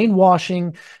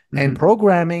 brainwashing, and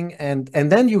programming, and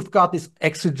then you've got this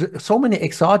so many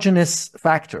exogenous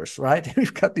factors, right?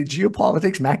 You've got the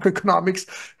geopolitics, macroeconomics,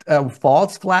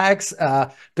 false flags,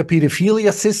 the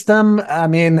pedophilia system. I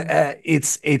mean,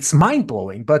 it's mind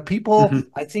blowing, but people,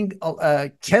 I think,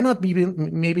 cannot be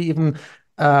maybe even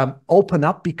open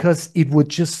up, because it would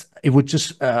just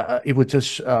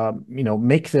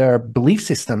make their belief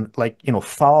system like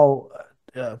fall,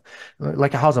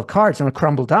 like a house of cards, and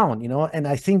crumble down. And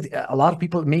I think a lot of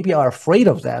people maybe are afraid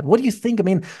of that. What do you think? I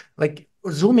mean, like,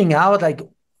 zooming out, like,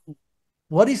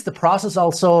 what is the process?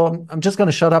 Also, I'm just going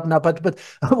to shut up now, but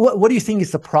what do you think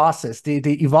is the process, the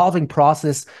evolving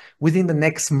process within the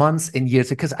next months and years?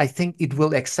 Because I think it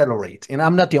will accelerate, and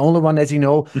I'm not the only one, as you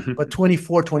know, but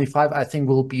 24, 25, I think,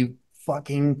 will be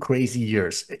fucking crazy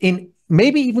years, in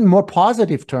maybe even more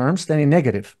positive terms than in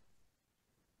negative.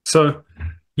 So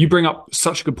you bring up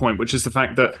such a good point, which is the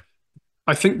fact that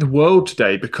I think the world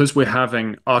today, because we're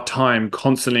having our time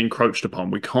constantly encroached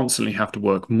upon, we constantly have to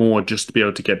work more just to be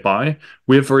able to get by.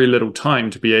 We have very little time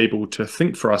to be able to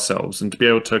think for ourselves and to be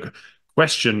able to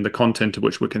question the content of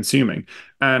which we're consuming.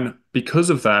 And because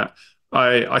of that,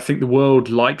 I think the world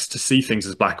likes to see things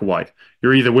as black or white.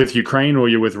 You're either with Ukraine or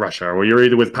you're with Russia, or you're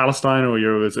either with Palestine or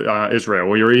you're with Israel,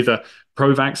 or you're either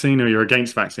pro-vaccine or you're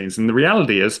against vaccines. And the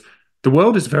reality is, the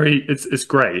world is it's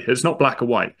gray. It's not black or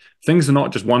white. Things are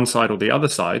not just one side or the other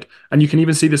side. And you can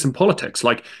even see this in politics.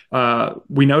 Like,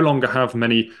 we no longer have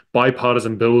many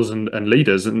bipartisan bills and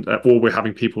leaders, or we're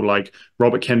having people like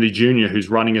Robert Kennedy Jr., who's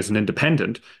running as an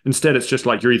independent. Instead, it's just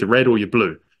like you're either red or you're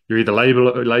blue. You're either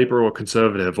Labor or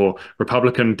conservative, or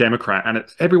Republican, Democrat. And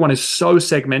everyone is so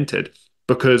segmented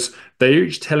because they're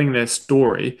each telling their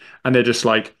story, and they're just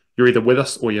like, you're either with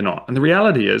us or you're not. And the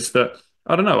reality is that,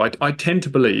 I don't know, I tend to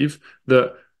believe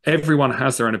that everyone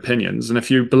has their own opinions. And if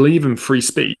you believe in free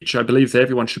speech, I believe that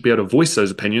everyone should be able to voice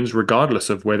those opinions regardless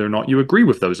of whether or not you agree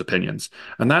with those opinions.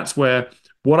 And that's where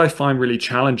what I find really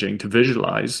challenging to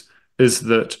visualize is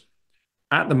that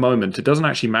at the moment, it doesn't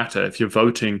actually matter if you're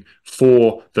voting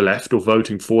for the left or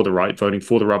voting for the right, voting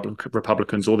for the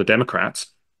Republicans or the Democrats,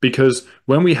 because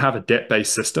when we have a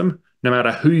debt-based system, no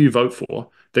matter who you vote for,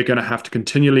 they're going to have to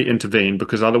continually intervene,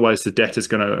 because otherwise the debt is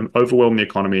going to overwhelm the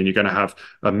economy, and you're going to have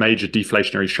a major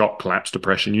deflationary shock, collapse,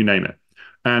 depression, you name it.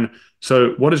 And so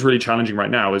what is really challenging right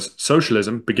now is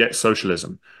socialism begets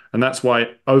socialism. And that's why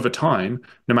over time,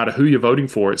 no matter who you're voting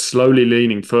for, it's slowly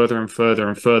leaning further and further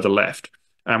and further left.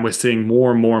 And we're seeing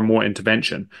more and more and more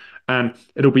intervention. And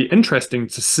it'll be interesting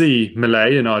to see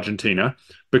Milei in Argentina,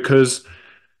 because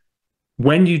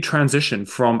when you transition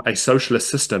from a socialist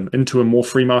system into a more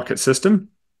free market system,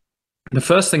 the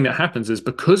first thing that happens is,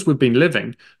 because we've been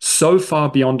living so far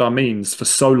beyond our means for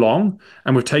so long,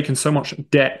 and we've taken so much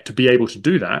debt to be able to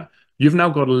do that, you've now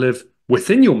got to live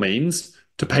within your means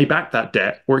to pay back that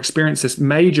debt, or experience this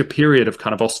major period of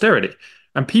kind of austerity.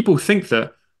 And people think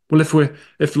that, well,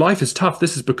 if life is tough,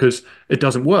 this is because it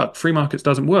doesn't work. Free markets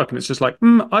doesn't work. And it's just like,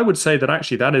 I would say that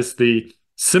actually that is the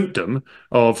symptom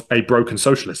of a broken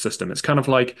socialist system. It's kind of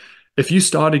like, if you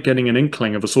started getting an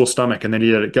inkling of a sore stomach, and then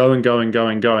you let it go and go and go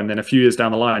and go, and then a few years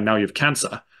down the line, now you have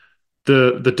cancer.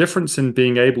 The difference in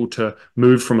being able to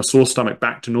move from a sore stomach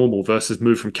back to normal versus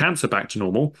move from cancer back to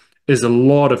normal is a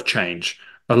lot of change,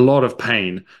 a lot of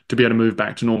pain to be able to move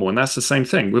back to normal. And that's the same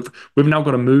thing. We've now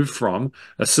got to move from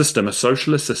a system, a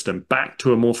socialist system, back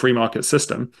to a more free market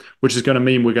system, which is going to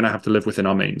mean we're going to have to live within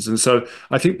our means. And so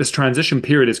I think this transition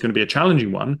period is going to be a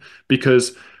challenging one,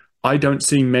 because I don't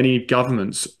see many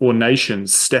governments or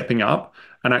nations stepping up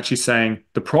and actually saying,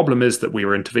 the problem is that we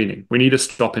are intervening. We need to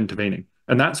stop intervening.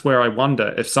 And that's where I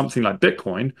wonder if something like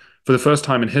Bitcoin, for the first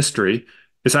time in history,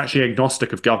 is actually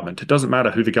agnostic of government. It doesn't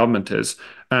matter who the government is.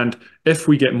 And if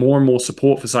we get more and more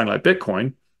support for something like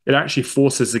Bitcoin, it actually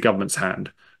forces the government's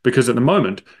hand. Because at the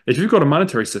moment, if you've got a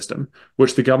monetary system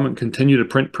which the government continue to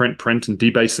print, and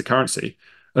debase the currency,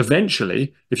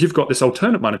 eventually, if you've got this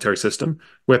alternate monetary system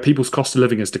where people's cost of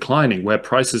living is declining, where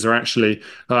prices are actually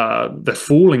they're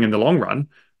falling in the long run,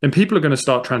 then people are going to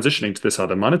start transitioning to this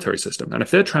other monetary system. And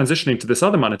if they're transitioning to this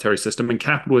other monetary system and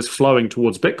capital is flowing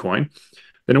towards Bitcoin,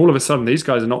 then all of a sudden these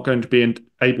guys are not going to be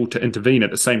able to intervene at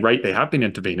the same rate they have been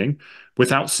intervening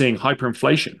without seeing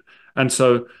hyperinflation. And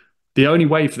so the only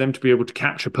way for them to be able to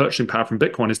capture purchasing power from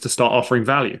Bitcoin is to start offering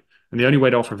value. And the only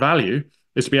way to offer value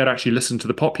is to be able to actually listen to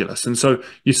the populace. And so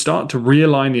you start to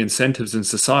realign the incentives in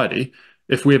society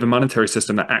if we have a monetary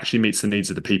system that actually meets the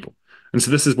needs of the people. And so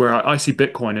this is where I see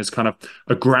Bitcoin as kind of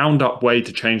a ground up way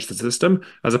to change the system,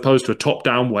 as opposed to a top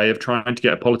down way of trying to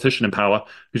get a politician in power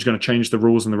who's going to change the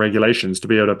rules and the regulations to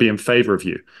be able to be in favor of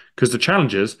you. Because the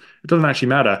challenge is, it doesn't actually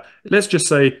matter. Let's just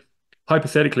say,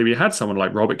 hypothetically, we had someone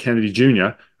like Robert Kennedy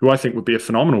Jr., who I think would be a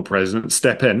phenomenal president,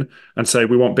 step in and say,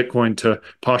 we want Bitcoin to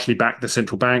partially back the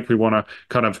central bank. We want to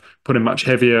kind of put in much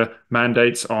heavier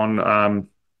mandates on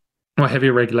or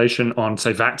heavier regulation on,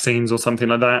 say, vaccines or something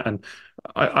like that. And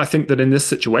I think that in this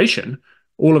situation,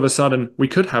 all of a sudden, we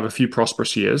could have a few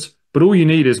prosperous years, but all you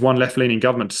need is one left-leaning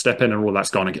government to step in and all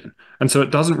that's gone again. And so it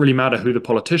doesn't really matter who the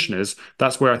politician is.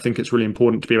 That's where I think it's really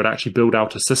important to be able to actually build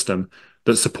out a system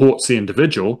that supports the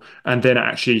individual and then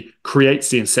actually creates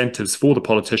the incentives for the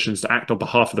politicians to act on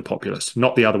behalf of the populace,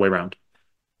 not the other way around.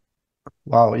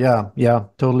 Wow. Yeah,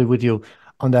 totally with you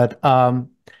on that.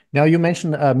 Now you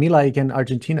mentioned Mila again,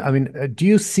 Argentina. I mean, do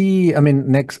you see? I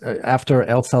mean, next after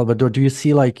El Salvador, do you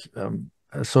see like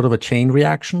a sort of a chain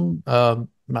reaction?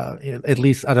 At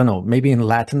least I don't know, maybe in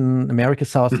Latin America,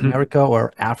 South America,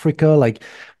 or Africa. Like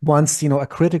once a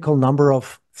critical number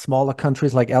of smaller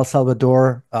countries like El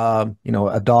Salvador,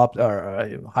 adopt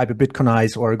or hyper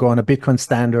Bitcoinize or go on a Bitcoin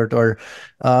standard, or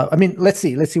I mean, let's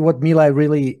see what Mila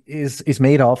really is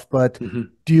made of. But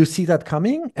do you see that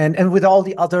coming? And with all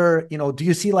the other, do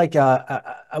you see like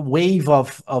a wave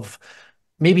of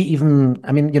maybe even,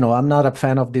 I mean, I'm not a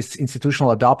fan of this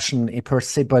institutional adoption per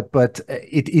se, but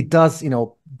it does,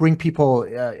 bring people.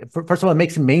 First of all, it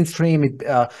makes it mainstream. It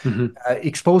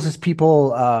exposes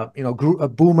people,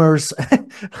 boomers, to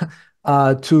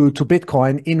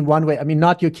Bitcoin in one way. I mean,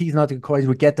 not your keys, not your coins.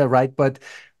 We get that, right? But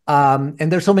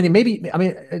and there's so many. Maybe, I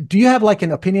mean, do you have like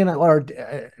an opinion or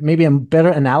maybe a better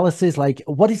analysis? Like,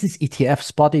 what is this ETF,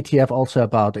 spot ETF, also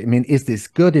about? I mean, is this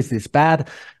good? Is this bad?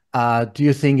 Do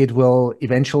you think it will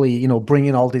eventually, bring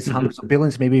in all these hundreds of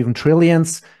billions, maybe even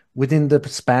trillions within the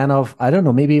span of, I don't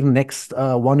know, maybe even next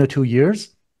 1 or 2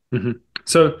 years?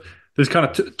 So there's kind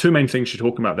of two main things you're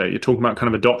talking about there. You're talking about kind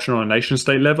of adoption on a nation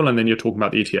state level, and then you're talking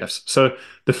about the ETFs. So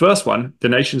the first one, the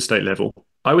nation state level,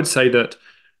 I would say that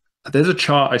there's a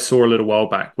chart I saw a little while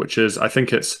back, which is, I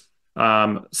think it's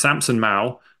Samson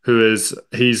Mao,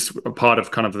 he's a part of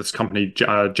kind of this company,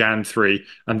 Jan3,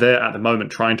 and they're at the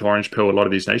moment trying to orange pill a lot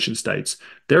of these nation states.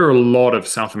 There are a lot of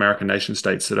South American nation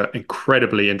states that are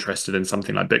incredibly interested in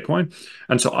something like Bitcoin.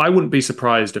 And so I wouldn't be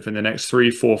surprised if in the next 3,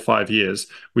 4, 5 years,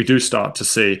 we do start to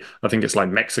see, I think it's like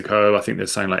Mexico, I think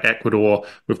there's something like Ecuador,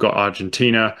 we've got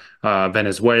Argentina,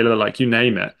 Venezuela, like you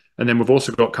name it. And then we've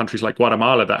also got countries like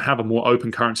Guatemala that have a more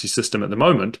open currency system at the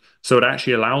moment. So it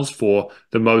actually allows for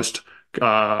the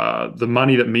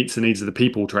money that meets the needs of the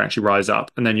people to actually rise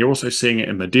up. And then you're also seeing it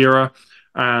in Madeira.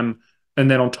 And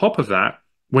then on top of that,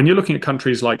 when you're looking at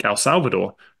countries like El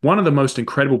Salvador, one of the most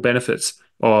incredible benefits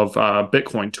of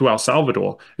Bitcoin to El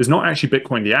Salvador is not actually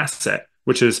Bitcoin the asset,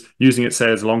 which is using it,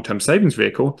 say, as a long-term savings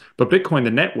vehicle, but Bitcoin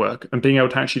the network and being able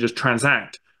to actually just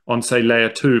transact on, say, layer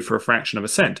 2 for a fraction of a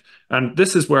cent. And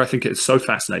this is where I think it's so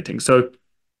fascinating. So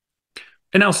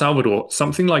in El Salvador,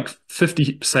 something like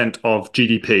 50% of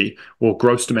GDP, or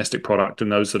gross domestic product,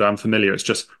 and those that are unfamiliar, it's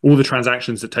just all the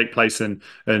transactions that take place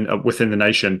within the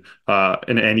nation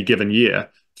in any given year.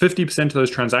 50% of those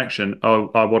transactions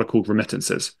are what are called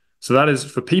remittances. So that is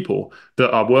for people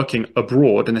that are working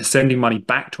abroad and they're sending money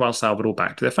back to El Salvador,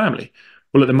 back to their family.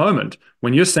 Well, at the moment,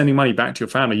 when you're sending money back to your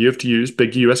family, you have to use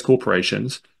big US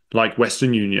corporations like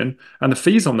Western Union, and the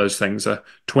fees on those things are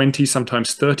 20,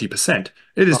 sometimes 30%.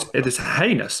 It is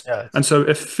heinous. Yeah, and so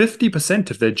if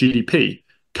 50% of their GDP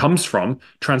comes from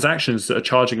transactions that are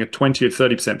charging a 20 or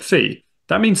 30% fee,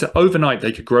 that means that overnight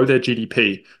they could grow their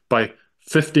GDP by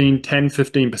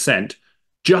 15%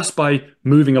 just by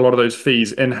moving a lot of those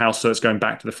fees in-house, so it's going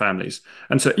back to the families.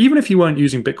 And so even if you weren't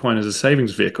using Bitcoin as a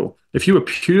savings vehicle, if you were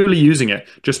purely using it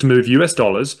just to move US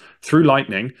dollars through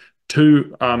Lightning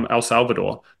to El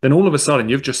Salvador, then all of a sudden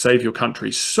you've just saved your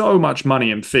country so much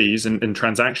money in fees and in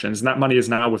transactions, and that money is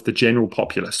now with the general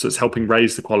populace. So it's helping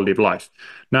raise the quality of life.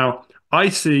 Now, I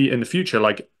see in the future,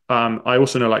 like I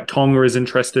also know like Tonga is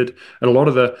interested, and a lot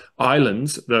of the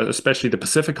islands, especially the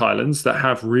Pacific Islands that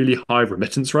have really high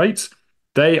remittance rates,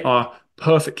 they are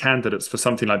perfect candidates for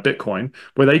something like Bitcoin,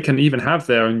 where they can even have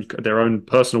their own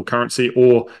personal currency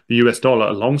or the US dollar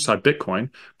alongside Bitcoin.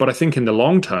 But I think in the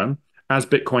long term, as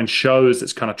Bitcoin shows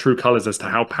its kind of true colors as to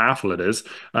how powerful it is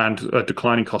and a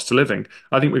declining cost of living,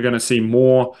 I think we're going to see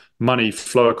more money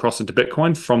flow across into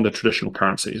Bitcoin from the traditional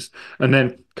currencies. And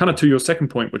then kind of to your second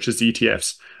point, which is the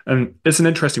ETFs. And it's an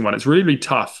interesting one. It's really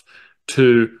tough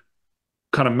to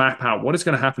kind of map out what is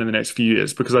going to happen in the next few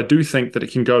years, because I do think that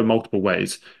it can go multiple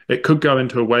ways. It could go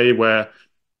into a way where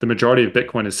the majority of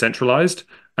Bitcoin is centralized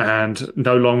and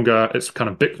no longer it's kind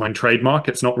of Bitcoin trademark.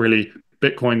 It's not really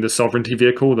Bitcoin, the sovereignty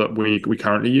vehicle that we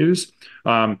currently use.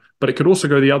 But it could also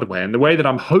go the other way. And the way that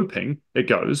I'm hoping it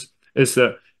goes is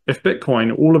that if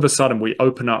Bitcoin, all of a sudden we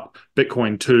open up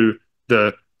Bitcoin to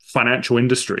the financial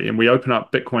industry and we open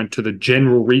up Bitcoin to the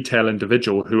general retail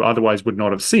individual who otherwise would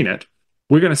not have seen it,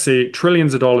 we're going to see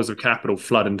trillions of dollars of capital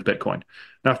flood into Bitcoin.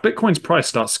 Now, if Bitcoin's price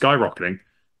starts skyrocketing,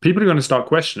 people are going to start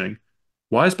questioning,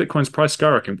 why is Bitcoin's price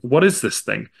skyrocketing? What is this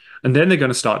thing? And then they're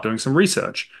going to start doing some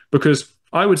research, because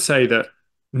I would say that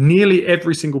nearly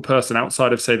every single person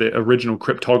outside of, say, the original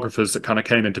cryptographers that kind of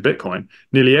came into Bitcoin,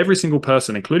 nearly every single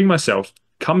person, including myself,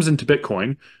 comes into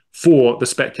Bitcoin for the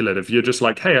speculative. You're just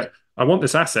like, hey, I want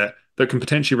this asset that can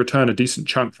potentially return a decent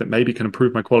chunk that maybe can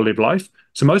improve my quality of life.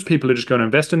 So most people are just going to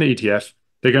invest in the ETF.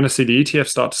 They're going to see the ETF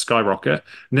start to skyrocket,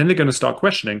 and then they're going to start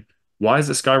questioning, why is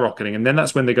it skyrocketing? And then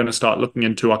that's when they're going to start looking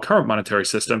into our current monetary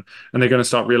system, and they're going to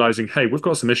start realizing, hey, we've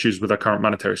got some issues with our current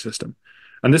monetary system.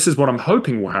 And this is what I'm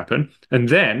hoping will happen. And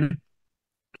then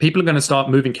people are going to start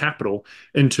moving capital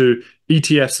into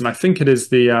ETFs. And I think it is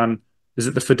the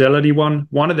Fidelity one?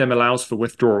 One of them allows for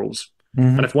withdrawals.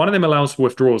 Mm-hmm. And if one of them allows for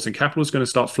withdrawals, then capital is going to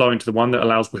start flowing to the one that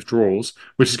allows withdrawals,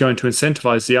 which is going to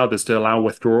incentivize the others to allow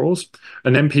withdrawals.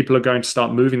 And then people are going to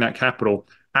start moving that capital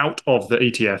out of the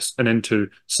ETFs and into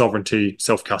sovereignty,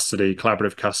 self-custody,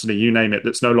 collaborative custody, you name it,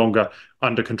 that's no longer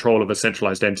under control of a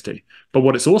centralized entity. But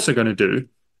what it's also going to do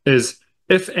is,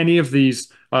 if any of these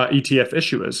ETF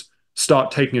issuers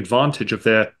start taking advantage of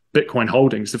their Bitcoin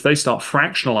holdings, if they start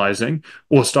fractionalizing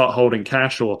or start holding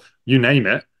cash or you name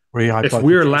it, if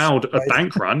we're allowed a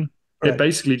bank run, right, it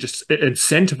basically just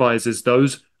incentivizes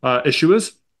those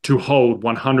issuers to hold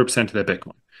 100% of their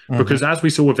Bitcoin. Mm-hmm. Because as we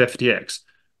saw with FTX,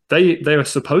 they are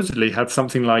supposedly had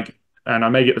something like, and I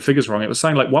may get the figures wrong, it was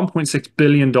saying like $1.6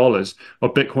 billion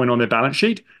of Bitcoin on their balance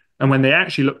sheet. And when they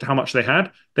actually looked at how much they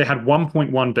had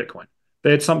 1.1 Bitcoin. They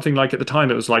had something like, at the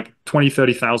time, it was like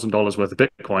 $20,000, $30,000 worth of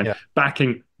Bitcoin,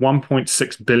 backing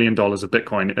 $1.6 billion of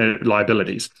Bitcoin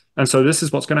liabilities. And so this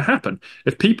is what's going to happen.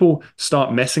 If people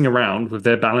start messing around with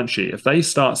their balance sheet, if they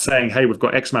start saying, hey, we've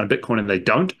got X amount of Bitcoin and they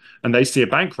don't, and they see a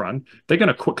bank run, they're going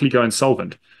to quickly go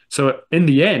insolvent. So in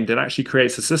the end, it actually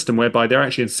creates a system whereby they're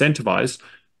actually incentivized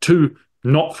to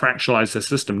not fractionalize their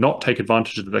system, not take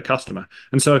advantage of their customer.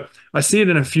 And so I see it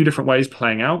in a few different ways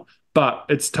playing out, but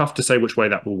it's tough to say which way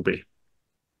that will be.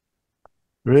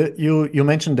 You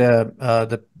mentioned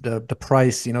the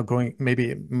price, going,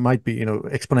 maybe might be,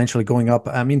 exponentially going up.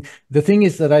 I mean, the thing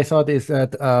is that I thought is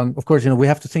that, of course, we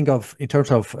have to think of in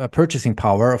terms of purchasing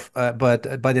power,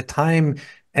 but by the time,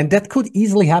 and that could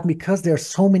easily happen because there are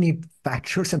so many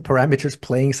factors and parameters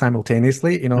playing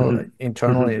simultaneously, mm-hmm.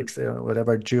 internally, mm-hmm.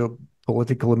 Whatever,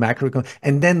 geopolitical, macro,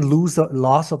 and then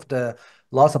loss of the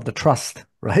trust,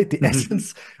 right? The mm-hmm.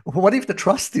 essence. What if the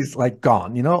trust is like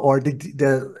gone, or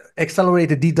the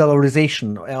accelerated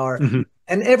de-dollarization, or mm-hmm.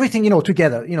 and everything,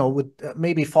 together, with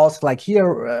maybe false, like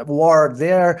here, war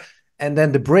there, and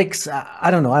then the BRICS. I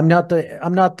don't know. I'm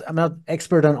not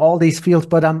expert on all these fields,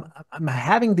 but I'm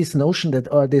having this notion that,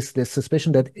 or this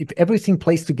suspicion that if everything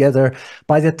plays together,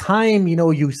 by the time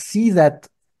you see that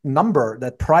number,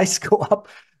 that price go up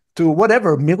to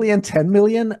whatever, million, 10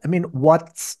 million. I mean,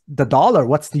 what's the dollar?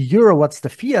 What's the euro? What's the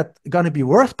fiat going to be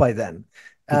worth by then?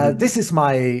 Mm-hmm. This is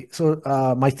my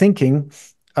thinking.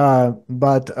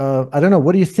 But I don't know.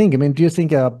 What do you think? I mean, do you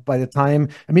think by the time,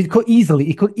 I mean, it could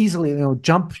easily,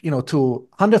 jump, to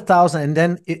 100,000 and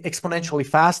then exponentially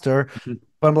faster. Mm-hmm.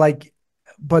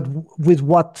 But with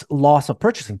what loss of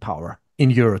purchasing power in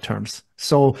euro terms?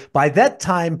 So by that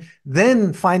time,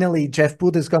 then finally Jeff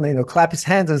Booth is going to, clap his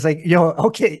hands and say,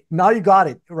 okay, now you got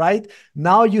it, right?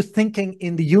 Now you're thinking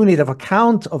in the unit of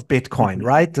account of Bitcoin, mm-hmm.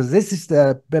 right? So this is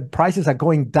the prices are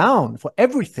going down for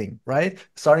everything, right?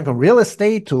 Starting from real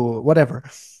estate to whatever.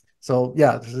 So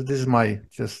yeah, this is my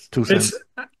just 2 cents. It's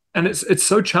and it's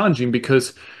so challenging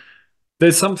because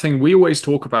there's something we always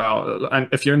talk about, and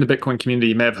if you're in the Bitcoin community,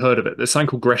 you may have heard of it. There's something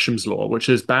called Gresham's law, which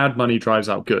is bad money drives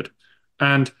out good.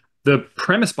 And the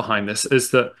premise behind this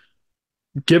is that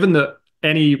given that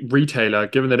any retailer,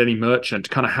 given that any merchant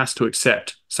kind of has to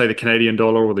accept, say, the Canadian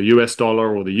dollar or the US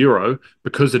dollar or the euro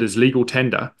because it is legal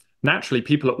tender, naturally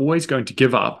people are always going to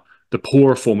give up the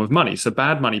poorer form of money. So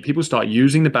bad money, people start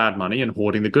using the bad money and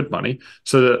hoarding the good money,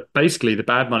 so that basically the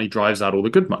bad money drives out all the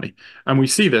good money. And we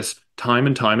see this time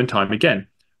and time and time again.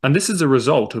 And this is a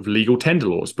result of legal tender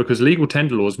laws, because legal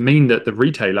tender laws mean that the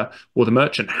retailer or the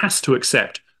merchant has to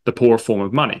accept the poorer form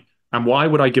of money. And why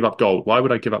would I give up gold? Why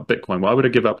would I give up Bitcoin? Why would I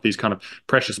give up these kind of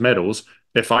precious metals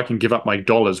if I can give up my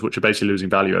dollars, which are basically losing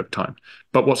value over time?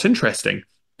 But what's interesting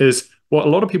is what a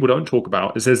lot of people don't talk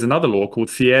about is there's another law called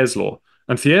Thier's law.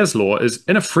 And Thier's law is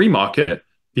in a free market,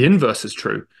 the inverse is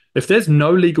true. If there's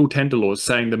no legal tender laws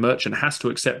saying the merchant has to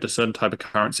accept a certain type of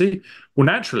currency, well,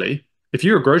 naturally, if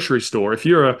you're a grocery store, if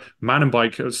you're a man and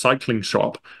bike cycling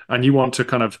shop, and you want to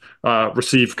kind of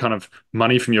receive kind of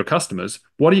money from your customers,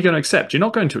 what are you going to accept? You're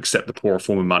not going to accept the poorer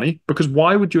form of money, because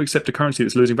why would you accept a currency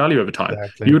that's losing value over time?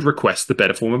 Exactly. You would request the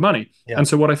better form of money. Yeah. And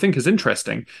so what I think is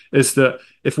interesting is that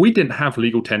if we didn't have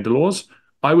legal tender laws,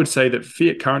 I would say that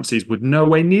fiat currencies would no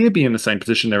way near be in the same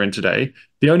position they're in today.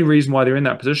 The only reason why they're in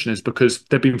that position is because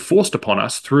they've been forced upon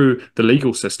us through the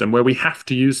legal system where we have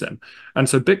to use them. And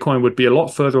so Bitcoin would be a lot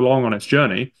further along on its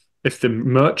journey if the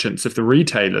merchants, if the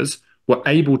retailers were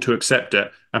able to accept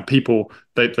it, and people,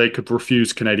 they could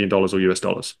refuse Canadian dollars or US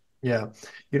dollars. Yeah,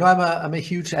 I'm a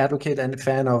huge advocate and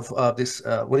fan of this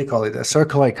what do you call it,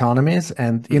 circular economies,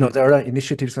 and there are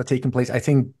initiatives that are taking place. I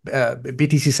think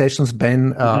BTC Sessions,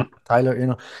 Ben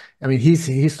Tyler, I mean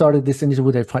he started this initiative,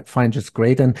 which I find just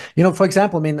great. And for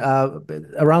example, I mean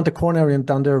around the corner in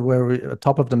Thunder, where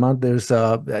top of the mountain, there's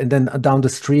and then down the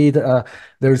street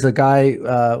there's a guy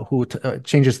who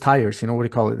changes tires. What do you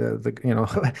call it?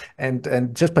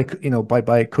 And just by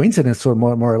coincidence, or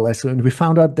more or less, and we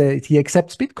found out that he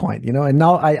accepts Bitcoin. And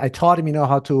now I taught him,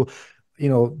 how to,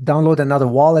 download another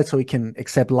wallet so he can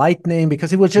accept Lightning,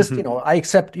 because it was just, I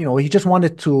accept, he just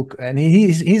wanted to, and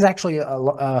he's actually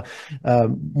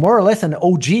more or less an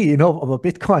OG, of a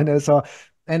Bitcoin. So,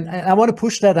 and I want to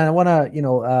push that, and I want to,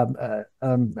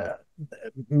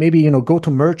 maybe, go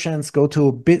to merchants, go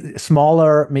to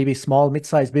smaller, maybe small,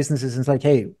 mid-sized businesses, and it's like,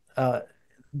 hey,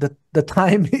 the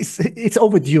time it's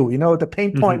overdue. The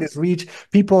pain point is reached.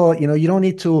 People, you don't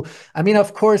need to. I mean,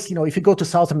 of course, if you go to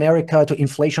South America, to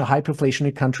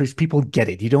hyperinflationary countries, people get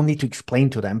it. You don't need to explain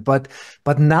to them. But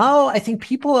now I think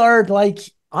people are like,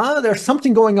 there's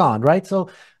something going on, right? So,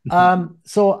 do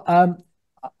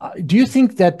you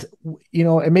think that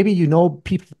and maybe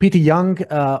Peter Young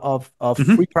of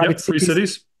Free Private Free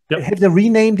Cities? Yep. Have they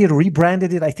renamed it,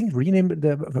 rebranded it? I think renamed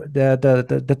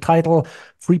the title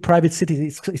Free Private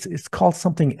Cities. It's called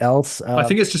something else. I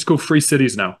think it's just called Free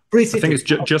Cities now. Free Cities. I think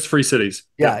it's just Free Cities.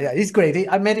 Yeah, he's great.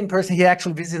 I met him in person. He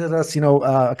actually visited us,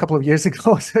 a couple of years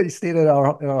ago. So he stayed at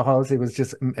our house. It was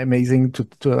just amazing to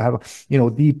have,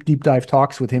 deep dive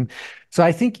talks with him. So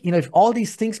I think, if all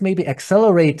these things maybe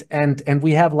accelerate, and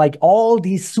we have like all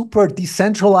these super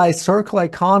decentralized circular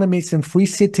economies and free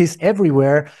cities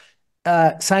everywhere,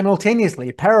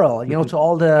 simultaneously, parallel, to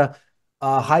all the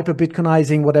hyper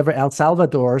Bitcoinizing, whatever El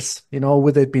Salvador's,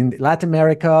 whether it be in Latin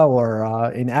America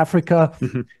or in Africa.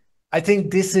 I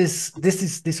think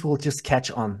this will just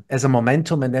catch on as a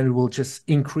momentum, and then it will just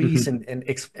increase and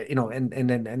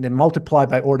then multiply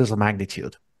by orders of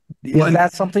magnitude. Is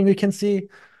that something we can see?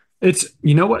 It's,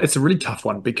 it's a really tough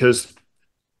one, because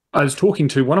I was talking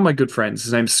to one of my good friends.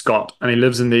 His name's Scott, and he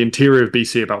lives in the interior of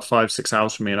BC, about 5-6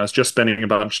 hours from me. And I was just spending a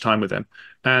bunch of time with him.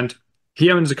 And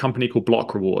he owns a company called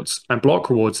Block Rewards. And Block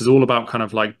Rewards is all about kind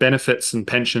of like benefits and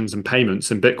pensions and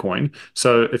payments in Bitcoin.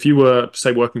 So if you were,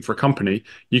 say, working for a company,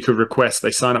 you could request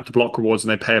they sign up to Block Rewards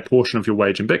and they pay a portion of your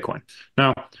wage in Bitcoin.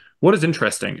 Now, what is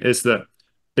interesting is that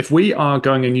if we are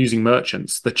going and using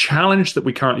merchants, the challenge that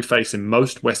we currently face in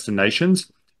most Western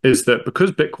nations is that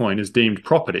because Bitcoin is deemed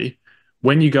property,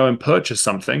 when you go and purchase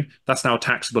something, that's now a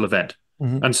taxable event.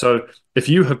 And so if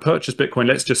you have purchased Bitcoin,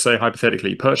 let's just say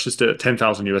hypothetically, you purchased it at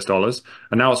 10,000 US dollars,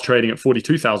 and now it's trading at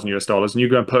 42,000 US dollars, and you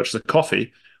go and purchase a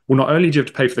coffee, well, not only do you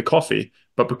have to pay for the coffee,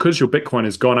 but because your Bitcoin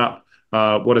has gone up,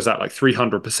 what is that, like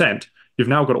 300%, you've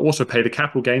now got to also pay the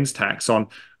capital gains tax on,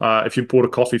 if you bought a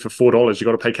coffee for $4, you've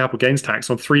got to pay capital gains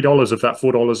tax on $3 of that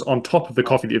 $4 on top of the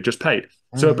coffee that you've just paid.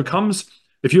 So it becomes,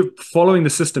 if you're following the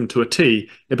system to a T,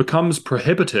 it becomes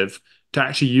prohibitive to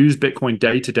actually use Bitcoin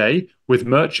day to day with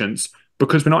merchants,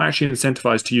 because we're not actually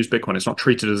incentivized to use Bitcoin. It's not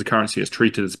treated as a currency, it's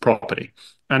treated as property.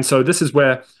 And so this is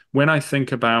where, when I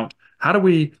think about how do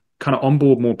we kind of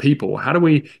onboard more people, how do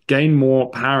we gain more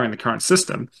power in the current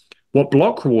system, what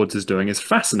Block Rewards is doing is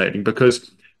fascinating,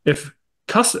 because if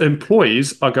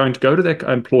employees are going to go to their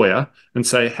employer and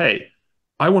say, hey,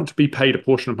 I want to be paid a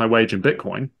portion of my wage in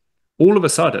Bitcoin, all of a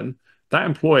sudden, that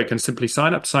employer can simply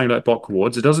sign up to something like Block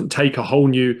Rewards. It doesn't take a whole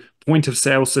new point of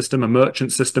sale system, a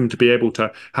merchant system to be able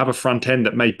to have a front end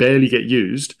that may barely get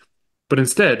used. But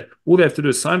instead, all they have to do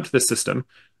is sign up to this system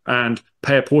and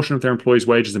pay a portion of their employees'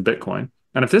 wages in Bitcoin.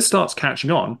 And if this starts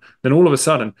catching on, then all of a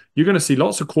sudden, you're going to see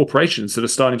lots of corporations that are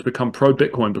starting to become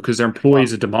pro-Bitcoin because their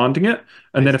employees are demanding it.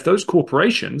 And then if those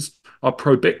corporations are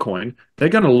pro-Bitcoin, they're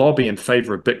going to lobby in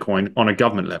favor of Bitcoin on a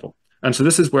government level. And so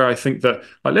this is where I think that,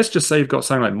 like, let's just say you've got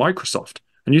something like Microsoft,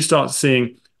 and you start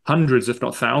seeing hundreds, if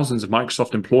not thousands, of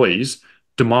Microsoft employees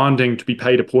demanding to be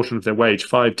paid a portion of their wage,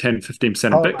 5, 10, 15% in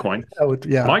Bitcoin.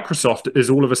 Microsoft is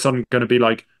all of a sudden going to be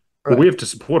like, well, we have to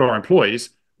support our employees.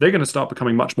 They're going to start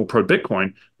becoming much more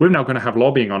pro-Bitcoin. We're now going to have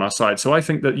lobbying on our side. So I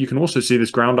think that you can also see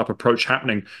this ground-up approach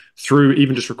happening through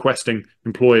even just requesting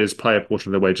employers pay a portion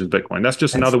of their wages in Bitcoin. That's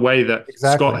just another way that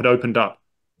Scott had opened up.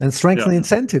 And strengthen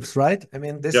incentives, right? I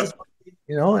mean, this is,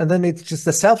 and then it's just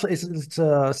a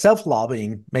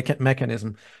self-lobbying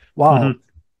mechanism. Wow.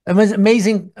 It was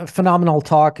amazing, phenomenal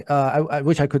talk. I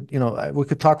wish I could, we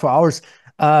could talk for hours.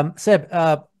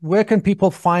 Seb, where can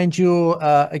people find you?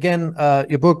 Again,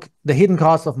 your book, The Hidden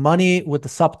Cost of Money, with the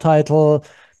subtitle.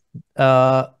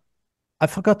 I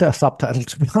forgot the subtitle,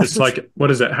 to be honest. It's like, what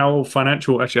is it? How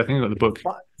financial, actually, I think I got the book.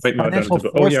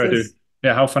 Oh, yeah, I do.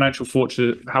 Yeah, how financial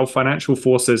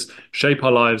forces shape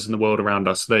our lives and the world around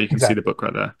us. There you can see the book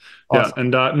right there. Awesome. Yeah,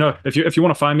 and no, if you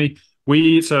want to find me,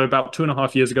 so about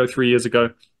 2.5 years ago, 3 years ago,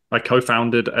 I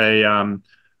co-founded a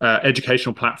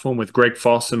educational platform with Greg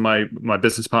Foss and my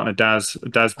business partner Daz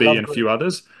B and a few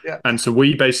others. Yeah. And so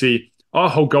we basically, our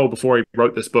whole goal before I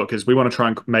wrote this book is we want to try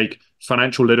and make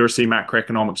financial literacy,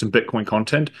 macroeconomics, and Bitcoin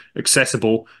content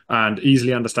accessible and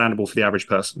easily understandable for the average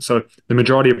person. So the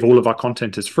majority of all of our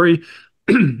content is free.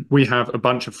 We have a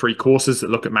bunch of free courses that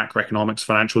look at macroeconomics,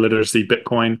 financial literacy,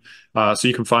 Bitcoin. So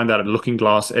you can find that at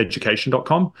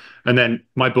lookingglasseducation.com. And then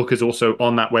my book is also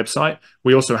on that website.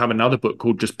 We also have another book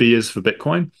called just Beers for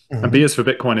Bitcoin. And Beers for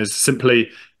Bitcoin is simply,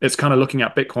 it's kind of looking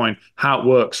at Bitcoin, how it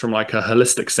works from like a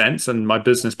holistic sense. And my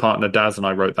business partner, Daz, and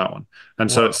I wrote that one.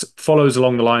 And so it follows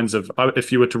along the lines of,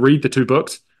 if you were to read the two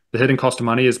books, The Hidden Cost of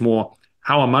Money is more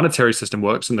how our monetary system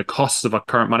works and the costs of our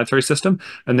current monetary system,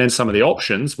 and then some of the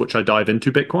options, which I dive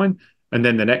into Bitcoin. And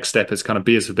then the next step is kind of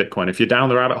Beers for Bitcoin. If you're down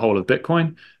the rabbit hole of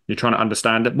Bitcoin, you're trying to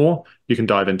understand it more, you can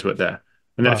dive into it there.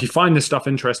 And then if you find this stuff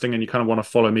interesting and you kind of want to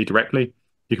follow me directly,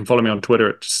 you can follow me on Twitter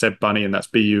at Seb Bunney, and that's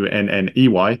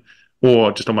Bunney,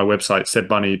 or just on my website,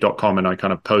 sebbunny.com, and I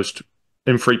kind of post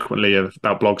infrequently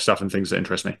about blog stuff and things that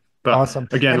interest me. But awesome.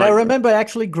 Again, and I remember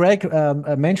actually Greg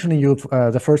mentioning you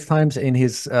the first times in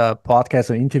his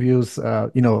podcast or interviews,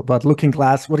 about Looking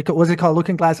Glass. What's it called?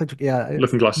 Looking Glass? Yeah.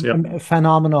 Looking Glass, yeah. A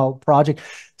phenomenal project.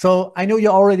 So I know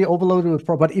you're already overloaded with,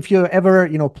 but if you ever,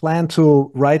 plan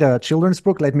to write a children's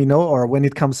book, let me know, or when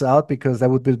it comes out, because that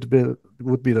would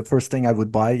be the first thing I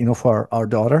would buy, for our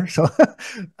daughter. So,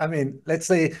 I mean, let's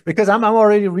say, because I'm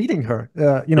already reading her,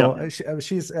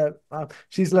 she's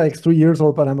like 3 years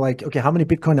old, but I'm like, okay, how many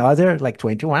Bitcoin are there? Like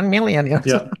 21 million. Yeah.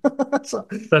 So,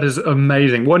 that is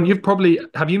amazing.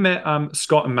 Have you met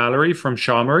Scott and Mallory from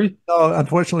Samourai? No,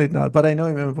 unfortunately not, but I know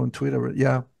him on Twitter.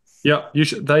 Yeah. Yeah,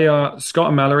 Scott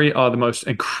and Mallory are the most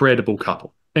incredible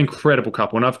couple. And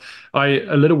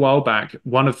a little while back,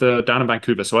 down in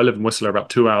Vancouver, so I live in Whistler, about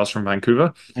 2 hours from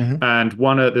Vancouver, and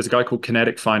there's a guy called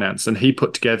Kinetic Finance, and he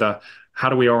put together how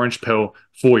do we orange pill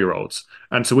 4-year-olds.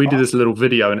 And so we did this little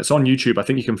video, and it's on YouTube. I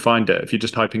think you can find it if you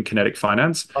just type in Kinetic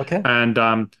Finance. Okay.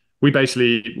 And we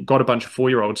basically got a bunch of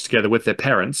 4-year-olds together with their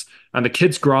parents, and the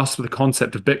kids grasp the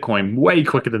concept of Bitcoin way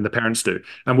quicker than the parents do.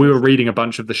 And we were reading a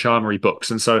bunch of the Samourai books.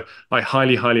 And so I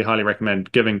highly, highly, highly recommend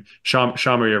giving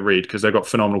Samourai a read, because they've got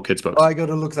phenomenal kids books. Oh, I got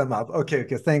to look them up. Okay.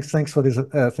 Thanks for this.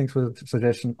 Thanks for the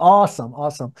suggestion. Awesome.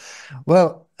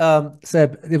 Well,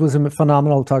 Seb, it was a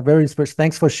phenomenal talk. Very inspiring.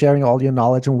 Thanks for sharing all your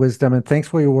knowledge and wisdom, and thanks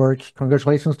for your work.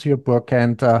 Congratulations to your book.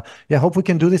 And hope we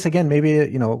can do this again.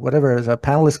 Maybe, whatever, as a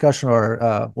panel discussion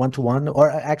or one-to-one, or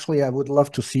actually I would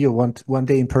love to see you one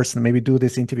day in person, maybe do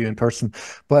this interview in person.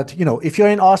 But, if you're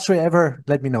in Austria ever,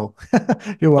 let me know.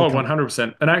 You're welcome. Oh,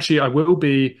 100%. And actually I will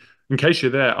be, in case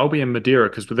you're there, I'll be in Madeira,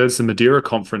 because there's the Madeira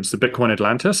conference, the Bitcoin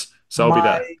Atlantis. So I'll be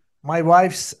there. My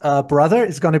wife's brother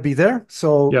is going to be there.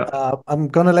 So Yeah. I'm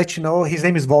going to let you know. His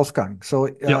name is Wolfgang. So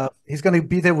Yeah. he's going to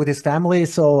be there with his family.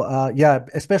 So yeah,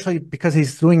 especially because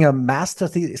he's doing a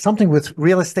something with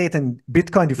real estate and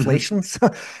Bitcoin deflation.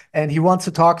 And he wants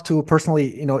to talk to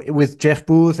personally, with Jeff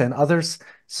Booth and others.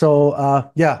 So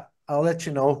yeah, I'll let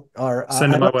you know. Or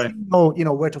Send it I'll my let way. you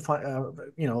know, where to find,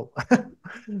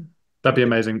 That'd be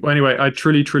amazing. Well, anyway, I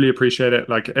truly, truly appreciate it.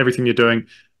 Like everything you're doing.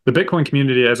 The Bitcoin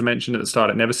community, as I mentioned at the start,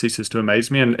 it never ceases to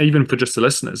amaze me. And even for just the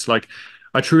listeners, like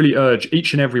I truly urge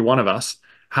each and every one of us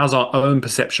has our own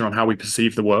perception on how we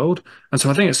perceive the world. And so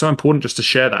I think it's so important just to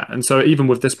share that. And so even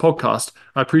with this podcast,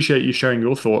 I appreciate you sharing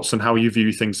your thoughts and how you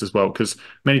view things as well, because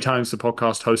many times the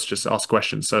podcast hosts just ask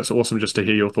questions. So it's awesome just to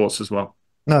hear your thoughts as well.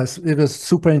 No, it was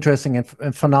super interesting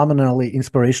and phenomenally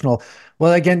inspirational.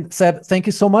 Well, again, Seb, thank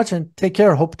you so much and take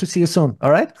care. Hope to see you soon.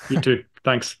 All right. You too.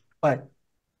 Thanks. Bye.